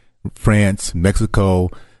China, France, Mexico.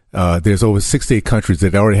 There's over 68 countries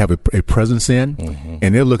that already have a presence in,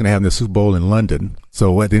 and they're looking at having the Super Bowl in London.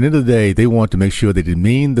 So at the end of the day, they want to make sure they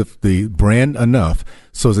demean the brand enough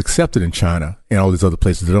so it's accepted in China and all these other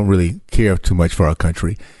places that don't really care too much for our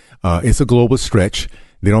country. It's a global stretch.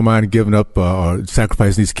 They don't mind giving up or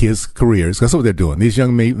sacrificing these kids' careers. That's what they're doing. These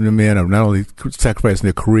young men are not only sacrificing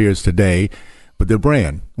their careers today, but their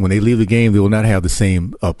brand. When they leave the game, they will not have the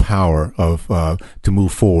same power of to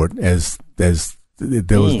move forward as those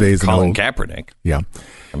days. Colin Kaepernick. Yeah.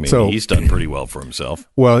 I mean, he's done pretty well for himself.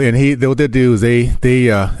 Well, and what they do is the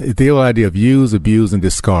whole idea of use, abuse, and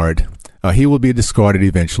discard. He will be discarded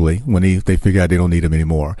eventually when they figure out they don't need him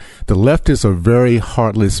anymore. The leftists are very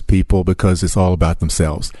heartless people because it's all about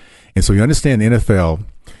themselves. And so you understand the NFL,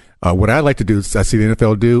 What I'd like to do, I see the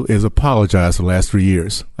NFL do, is apologize for the last 3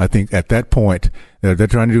 years. I think at that point, they're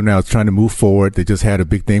trying to do now is trying to move forward. They just had a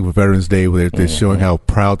big thing for Veterans Day where they're showing how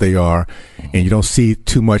proud they are. And you don't see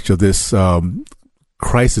too much of this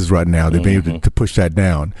crisis right now. They've been able to push that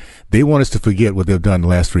down. They want us to forget what they've done the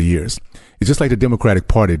last 3 years. It's just like the Democratic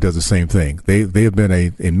Party does the same thing. They have been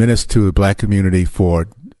a menace to the black community for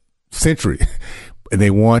centuries. And they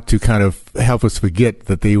want to kind of help us forget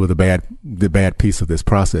that they were the bad piece of this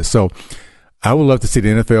process. So I would love to see the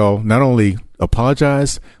NFL not only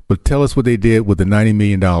apologize, but tell us what they did with the $90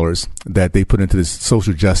 million that they put into this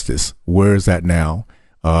social justice. Where is that now?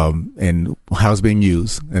 And how it's being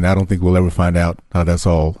used? And I don't think we'll ever find out how that's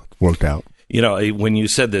all worked out. You know, when you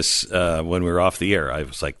said this when we were off the air, I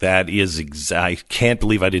was like, that is I can't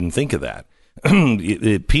believe I didn't think of that.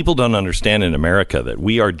 People don't understand in America that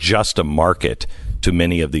we are just a market to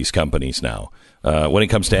many of these companies now. When it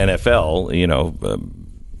comes to NFL, you know,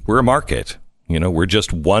 we're a market. You know, we're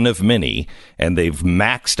just one of many, and they've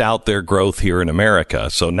maxed out their growth here in America.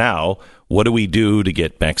 So now, what do we do to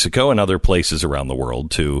get Mexico and other places around the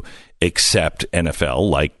world to accept NFL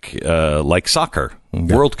like soccer,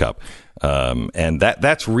 World Cup? And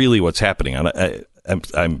that's really what's happening.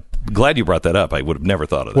 I'm glad you brought that up. I would have never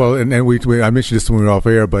thought of that. Well, and I mentioned this when we were off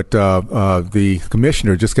air, but the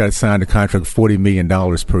commissioner just got signed a contract of $40 million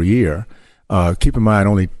per year. Keep in mind,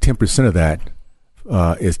 only 10% of that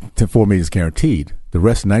is $4 million is guaranteed. The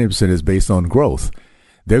rest, 90%, is based on growth.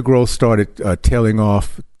 Their growth started tailing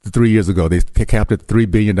off 3 years ago. They capped at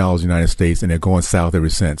 $3 billion in the United States, and they're going south ever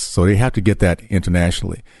since. So they have to get that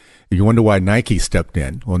internationally. You wonder why Nike stepped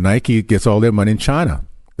in. Well, Nike gets all their money in China.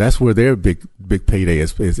 That's where their big payday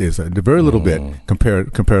is very little bit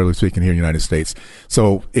comparatively speaking here in the United States.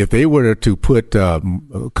 So if they were to put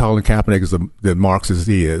Colin Kaepernick as the Marxist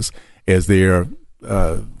he is as their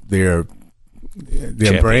champion,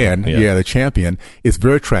 brand, the champion, it's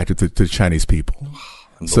very attractive to Chinese people.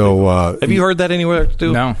 So have you heard that anywhere,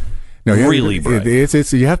 too? No. No, really,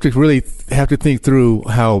 it's you have to think through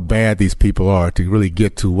how bad these people are to really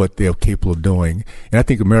get to what they're capable of doing. And I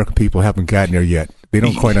think American people haven't gotten there yet. They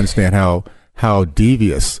don't quite understand how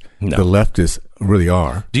devious the leftists really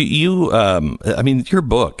are. Do you? I mean, your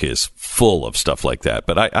book is full of stuff like that.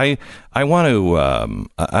 But I want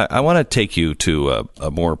to take you to a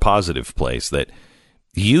more positive place. That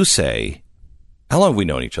you say, how long have we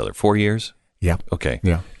known each other? 4 years? Yeah. Okay.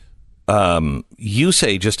 Yeah. You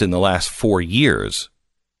say just in the last 4 years,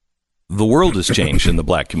 the world has changed in the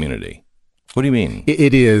black community. What do you mean?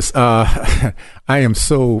 It is. I am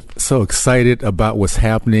so excited about what's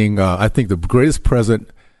happening. I think the greatest present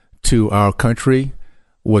to our country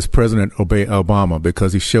was President Obama,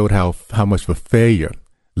 because he showed how much of a failure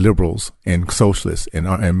liberals and socialists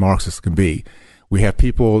and Marxists can be. We have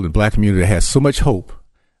people in the black community that has so much hope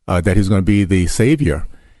that he's going to be the savior.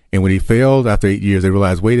 And when he failed after 8 years, they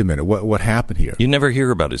realized, wait a minute, what happened here? You never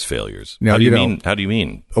hear about his failures. Now, How do you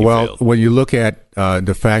mean? Well, failed? when you look at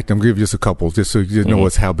the fact, I'm going to give you just a couple, just so you just know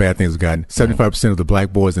how bad things have gotten. 75% of the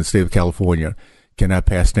black boys in the state of California cannot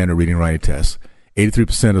pass standard reading and writing tests.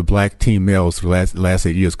 83% of black teen males for the last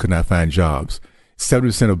 8 years could not find jobs.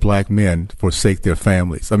 70% of black men forsake their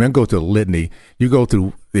families. I mean, I go to the litany. You go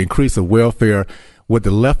through the increase of welfare. What the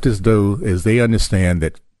leftists do is they understand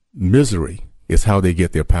that misery is how they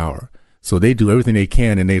get their power. So they do everything they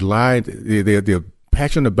can, and they lie. They'll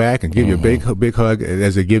pat you on the back and give you a big hug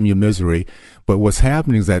as they're giving you misery. But what's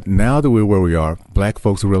happening is that now that we're where we are, black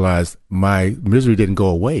folks realize my misery didn't go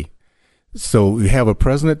away. So we have a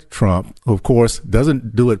President Trump who, of course,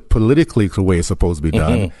 doesn't do it politically the way it's supposed to be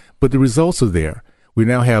done, but the results are there. We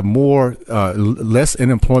now have less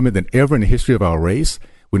unemployment than ever in the history of our race.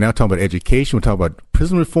 We're now talking about education. We're talking about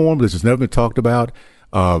prison reform, which has never been talked about.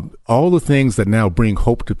 All the things that now bring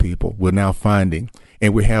hope to people, we're now finding.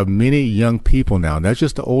 And we have many young people now, not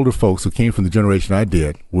just the older folks who came from the generation I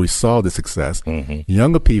did, where we saw the success.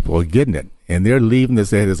 Younger people are getting it, and they're leaving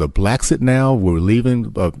this. There's a Blaxit now. We're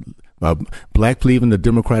leaving, black leaving the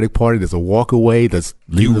Democratic Party. There's a walk away.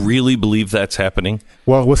 You really believe that's happening?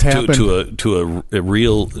 Well, what's happened to a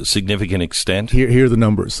real significant extent? Here are the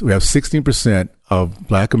numbers. We have 16% of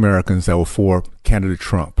black Americans that were for candidate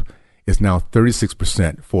Trump. It's now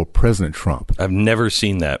 36% for President Trump. I've never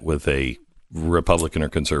seen that with a Republican or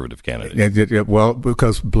conservative candidate. Yeah, well,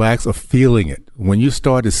 because blacks are feeling it. When you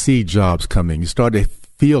start to see jobs coming, you start to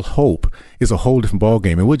feel hope. It's a whole different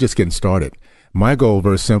ballgame, and we're just getting started. My goal,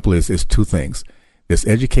 very simply, is two things. There's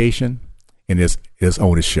education and there's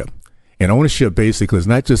ownership. And ownership basically is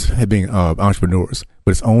not just being entrepreneurs,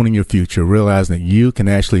 but it's owning your future, realizing that you can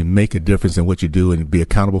actually make a difference in what you do and be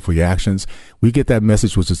accountable for your actions. We get that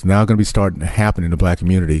message, which is now going to be starting to happen in the Black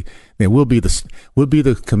community. Then we'll be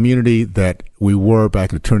the community that we were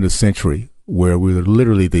back at the turn of the century, where we were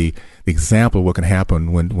literally the example of what can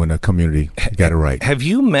happen when a community got it right. Have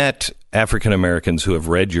you met African Americans who have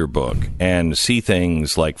read your book and see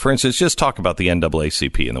things like, for instance, just talk about the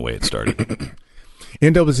NAACP and the way it started?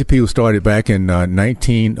 NAACP was started back in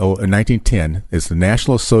 1910. It's the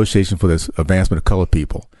National Association for the Advancement of Colored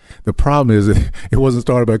People. The problem is it wasn't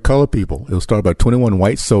started by colored people. It was started by 21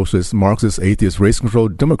 white socialists, Marxists, atheists,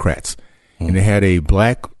 race-controlled Democrats. And they had a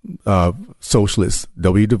black socialist,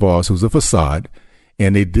 W. Du Bois, who was a facade.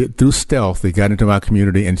 And they did, through stealth, they got into our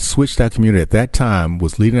community and switched our community at that time,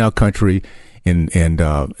 was leading our country in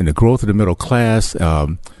the growth of the middle class,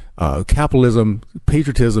 capitalism,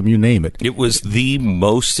 patriotism, you name it. It was the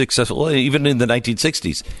most successful, even in the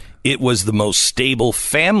 1960s. It was the most stable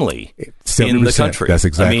family in the country. That's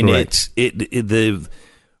exactly right.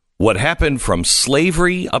 What happened from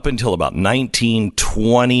slavery up until about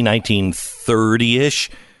 1920,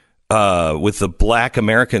 1930-ish with the black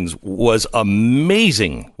Americans was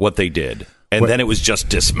amazing what they did. And then it was just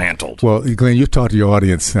dismantled. Well, Glenn, you've talked to your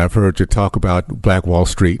audience. I've heard you talk about Black Wall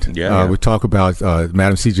Street. Yeah. We talk about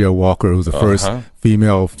Madam C.J. Walker, who's the first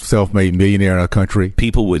female self-made millionaire in our country.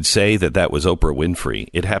 People would say that was Oprah Winfrey.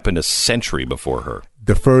 It happened a century before her.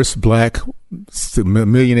 The first black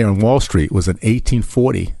millionaire on Wall Street was in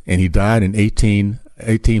 1840, and he died in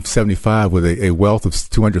 1875 with a wealth of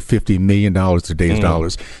 $250 million today's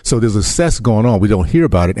dollars. So there's a success going on. We don't hear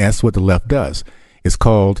about it, and that's what the left does. It's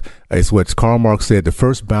what Karl Marx said, the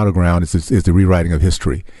first battleground is the rewriting of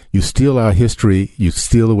history. You steal our history, you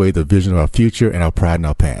steal away the vision of our future and our pride in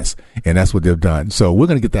our past. And that's what they've done. So we're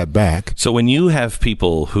going to get that back. So when you have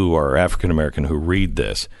people who are African-American who read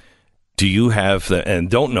this, do you have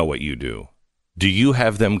and don't know what you do you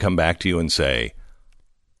have them come back to you and say,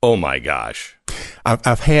 oh my gosh?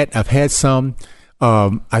 I've had some.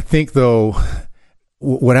 I think, though,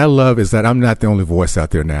 what I love is that I'm not the only voice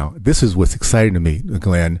out there now. This is what's exciting to me,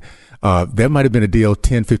 Glenn. There might have been a deal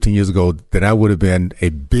 10, 15 years ago that I would have been a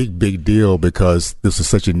big, big deal because this is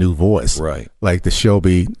such a new voice. Right. Like the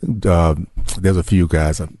Shelby, there's a few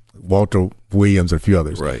guys, Walter Williams, and a few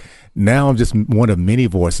others. Right. Now I'm just one of many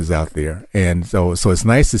voices out there. And so it's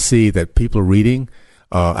nice to see that people are reading.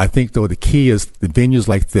 I think, though, the key is the venues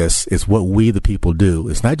like this is what we, the people, do.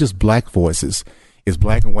 It's not just black voices. It's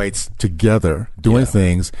black and whites together doing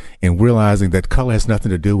things and realizing that color has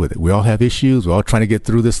nothing to do with it. We all have issues. We're all trying to get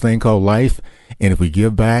through this thing called life. And if we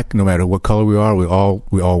give back, no matter what color we are, we all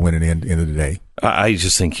win at the end of the day. I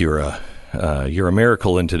just think you're a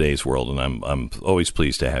miracle in today's world, and I'm always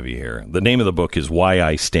pleased to have you here. The name of the book is Why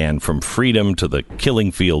I Stand: From Freedom to the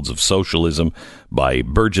Killing Fields of Socialism by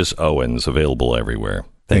Burgess Owens, available everywhere.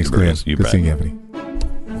 Thanks, Glenn. You Good bet. seeing you, Anthony.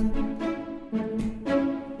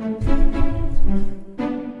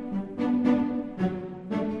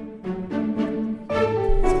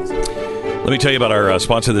 Let me tell you about our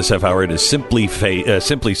sponsor this half hour. It is Simply Safe.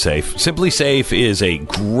 Simply Safe is a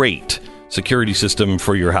great security system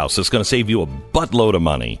for your house. It's going to save you a buttload of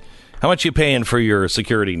money. How much are you paying for your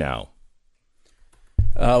security now?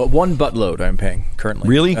 One buttload I'm paying currently.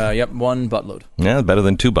 Really? Yep, one buttload. Yeah, better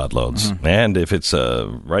than two buttloads. Mm-hmm. And if it's a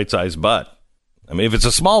right-sized butt, I mean, if it's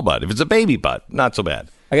a small butt, if it's a baby butt, not so bad.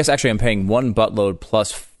 I guess actually I'm paying one buttload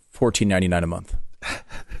plus $14.99 a month.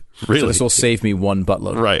 Really? So this will save me one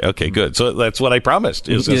buttload. Right. Okay, good. So that's what I promised.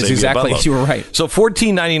 Yes, exactly. You were right. So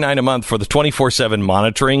 $14.99 a month for the 24/7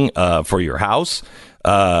 monitoring for your house.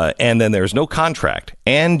 And then there's no contract,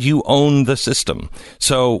 and you own the system.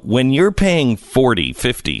 So when you're paying $40,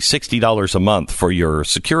 $50, $60 a month for your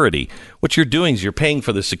security, what you're doing is you're paying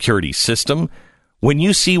for the security system. When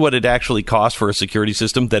you see what it actually costs for a security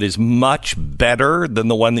system that is much better than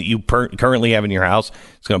the one that you currently have in your house,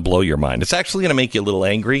 it's going to blow your mind. It's actually going to make you a little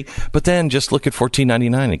angry, but then just look at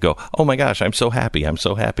 $14.99 and go, oh my gosh, I'm so happy. I'm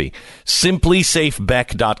so happy.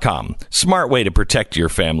 SimplySafeBeck.com. Smart way to protect your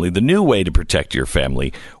family. The new way to protect your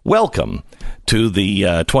family. Welcome to the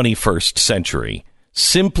 21st century.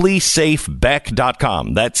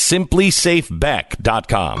 SimplySafeBeck.com. That's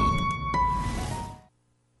SimplySafeBeck.com.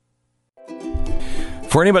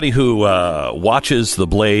 For anybody who watches The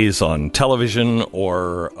Blaze on television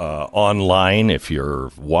or online, if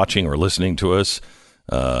you're watching or listening to us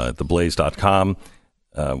at theblaze.com,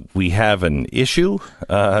 we have an issue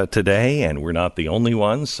today, and we're not the only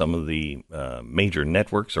ones. Some of the major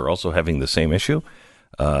networks are also having the same issue.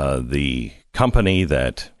 The company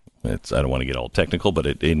that, I don't want to get all technical, but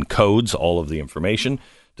it encodes all of the information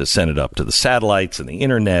to send it up to the satellites and the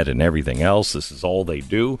internet and everything else. This is all they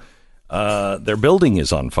do. Their building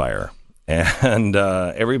is on fire, and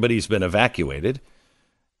everybody's been evacuated.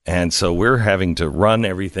 And so we're having to run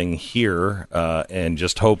everything here and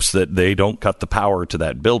just hopes that they don't cut the power to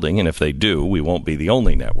that building. And if they do, we won't be the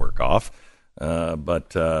only network off.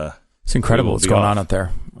 But it's incredible what's going on out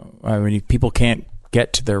there. I mean, people can't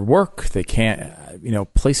get to their work. They can't,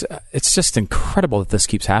 place. It's just incredible that this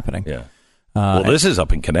keeps happening. Yeah. Well, this is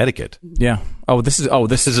up in Connecticut. Yeah. This is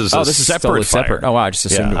separate separate. fire. Oh, wow. I just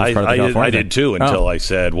assumed it was part of the California I did too until I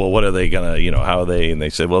said, well, what are they going to, how are they? And they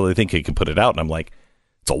said, well, they think they can put it out. And I'm like,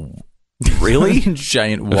 it's a really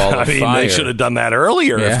giant wall of fire. They should have done that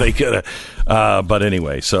earlier if they could have. But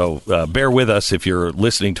anyway, so bear with us if you're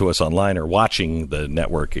listening to us online or watching the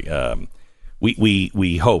network.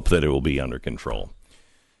 We hope that it will be under control.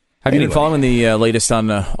 Have you been following the latest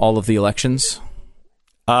on all of the elections?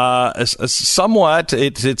 Somewhat.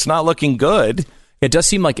 It's not looking good. It does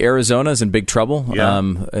seem like Arizona's in big trouble. Yeah.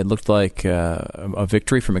 It looked like a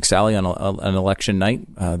victory for McSally on an election night.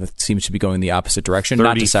 That seems to be going the opposite direction.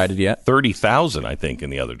 Not decided yet. 30,000, I think,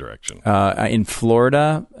 in the other direction. In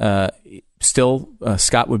Florida, still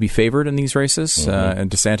Scott would be favored in these races,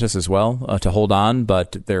 and DeSantis as well, to hold on.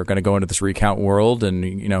 But they're going to go into this recount world, and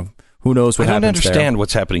who knows what happens there. I don't understand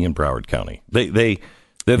what's happening in Broward County.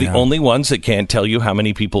 They're the only ones that can't tell you how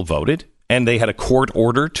many people voted. And they had a court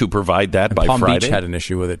order to provide that by Palm Friday. Beach had an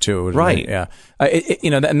issue with it too, right? Yeah,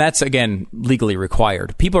 and that's again legally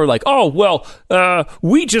required. People are like, "Oh, well,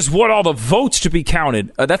 we just want all the votes to be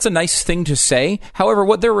counted." That's a nice thing to say. However,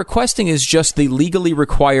 what they're requesting is just the legally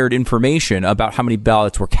required information about how many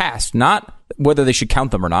ballots were cast, not whether they should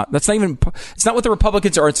count them or not. That's not even. It's not what the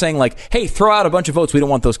Republicans are saying. Like, "Hey, throw out a bunch of votes. We don't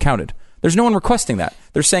want those counted." There's no one requesting that.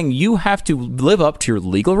 They're saying you have to live up to your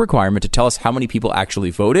legal requirement to tell us how many people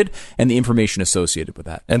actually voted and the information associated with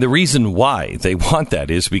that. And the reason why they want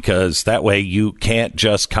that is because that way you can't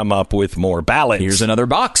just come up with more ballots. Here's another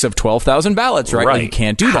box of 12,000 ballots, right? Well, you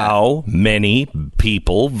can't do that. How many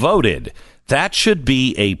people voted? That should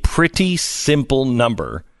be a pretty simple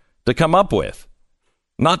number to come up with.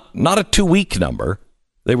 Not a 2-week number.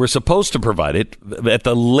 They were supposed to provide it at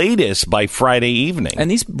the latest by Friday evening.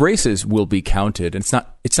 And these races will be counted. And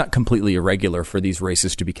it's not completely irregular for these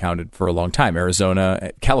races to be counted for a long time.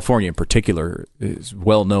 Arizona, California in particular, is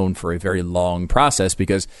well known for a very long process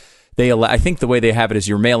because I think the way they have it is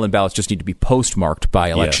your mail-in ballots just need to be postmarked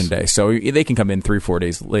by Election Day. So they can come in 3 or 4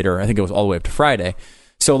 days later. I think it was all the way up to Friday.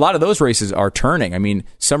 So a lot of those races are turning. I mean,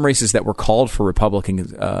 some races that were called for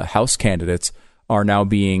Republican House candidates are now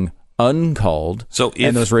being uncalled,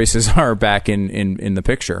 and those races are back in the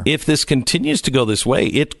picture. If this continues to go this way,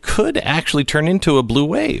 it could actually turn into a blue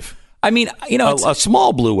wave. I mean, a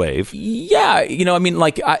small blue wave. Yeah,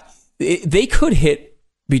 they could hit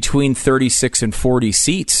between 36 and 40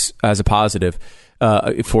 seats as a positive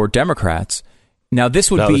for Democrats. Now, this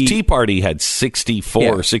would be... the Tea Party had 64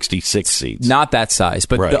 or 66 seats. Not that size,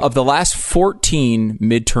 but of the last 14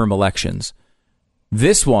 midterm elections,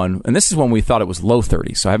 this one, and this is when we thought it was low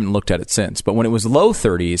 30s, so I haven't looked at it since. But when it was low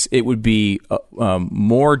 30s, it would be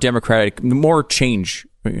more Democratic, more change,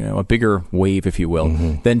 a bigger wave, if you will,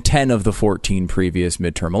 than 10 of the 14 previous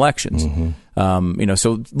midterm elections.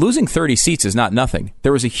 So losing 30 seats is not nothing.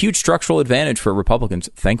 There was a huge structural advantage for Republicans,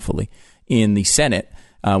 thankfully, in the Senate,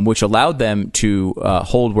 which allowed them to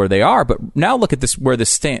hold where they are. But now look at this, where this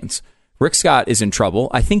stands. Rick Scott is in trouble.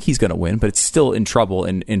 I think he's going to win, but it's still in trouble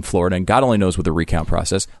in Florida, and God only knows with the recount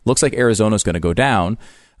process. Looks like Arizona's going to go down.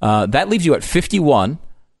 That leaves you at 51,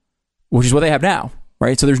 which is what they have now,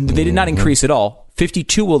 right? So they did not increase at all.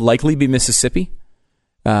 52 will likely be Mississippi.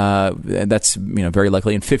 That's very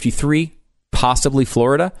likely. And 53, possibly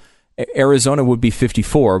Florida. Arizona would be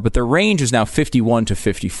 54, but the range is now 51 to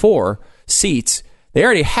 54 seats. They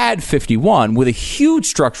already had 51 with a huge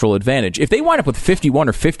structural advantage. If they wind up with 51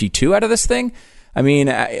 or 52 out of this thing, I mean,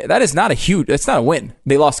 that's not a win.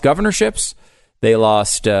 They lost governorships. They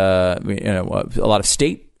lost a lot of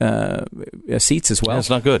state seats as well. That's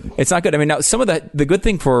not good. It's not good. I mean, now some of the good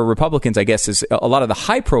thing for Republicans, I guess, is a lot of the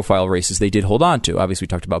high profile races they did hold on to. Obviously, we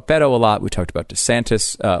talked about Beto a lot. We talked about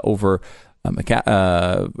DeSantis over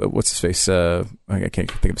what's his face? I can't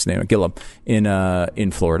think of his name. Gillum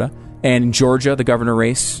in Florida. And in Georgia, the governor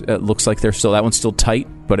race, looks like that one's still tight,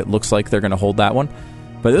 but it looks like they're going to hold that one.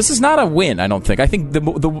 But this is not a win, I don't think. I think the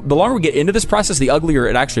longer we get into this process, the uglier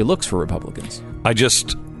it actually looks for Republicans. I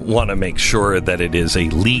just want to make sure that it is a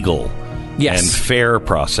legal and fair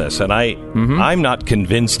process. And I'm not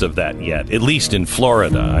convinced of that yet. At least in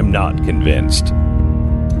Florida, I'm not convinced.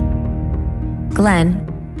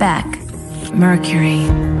 Glenn Beck, Mercury.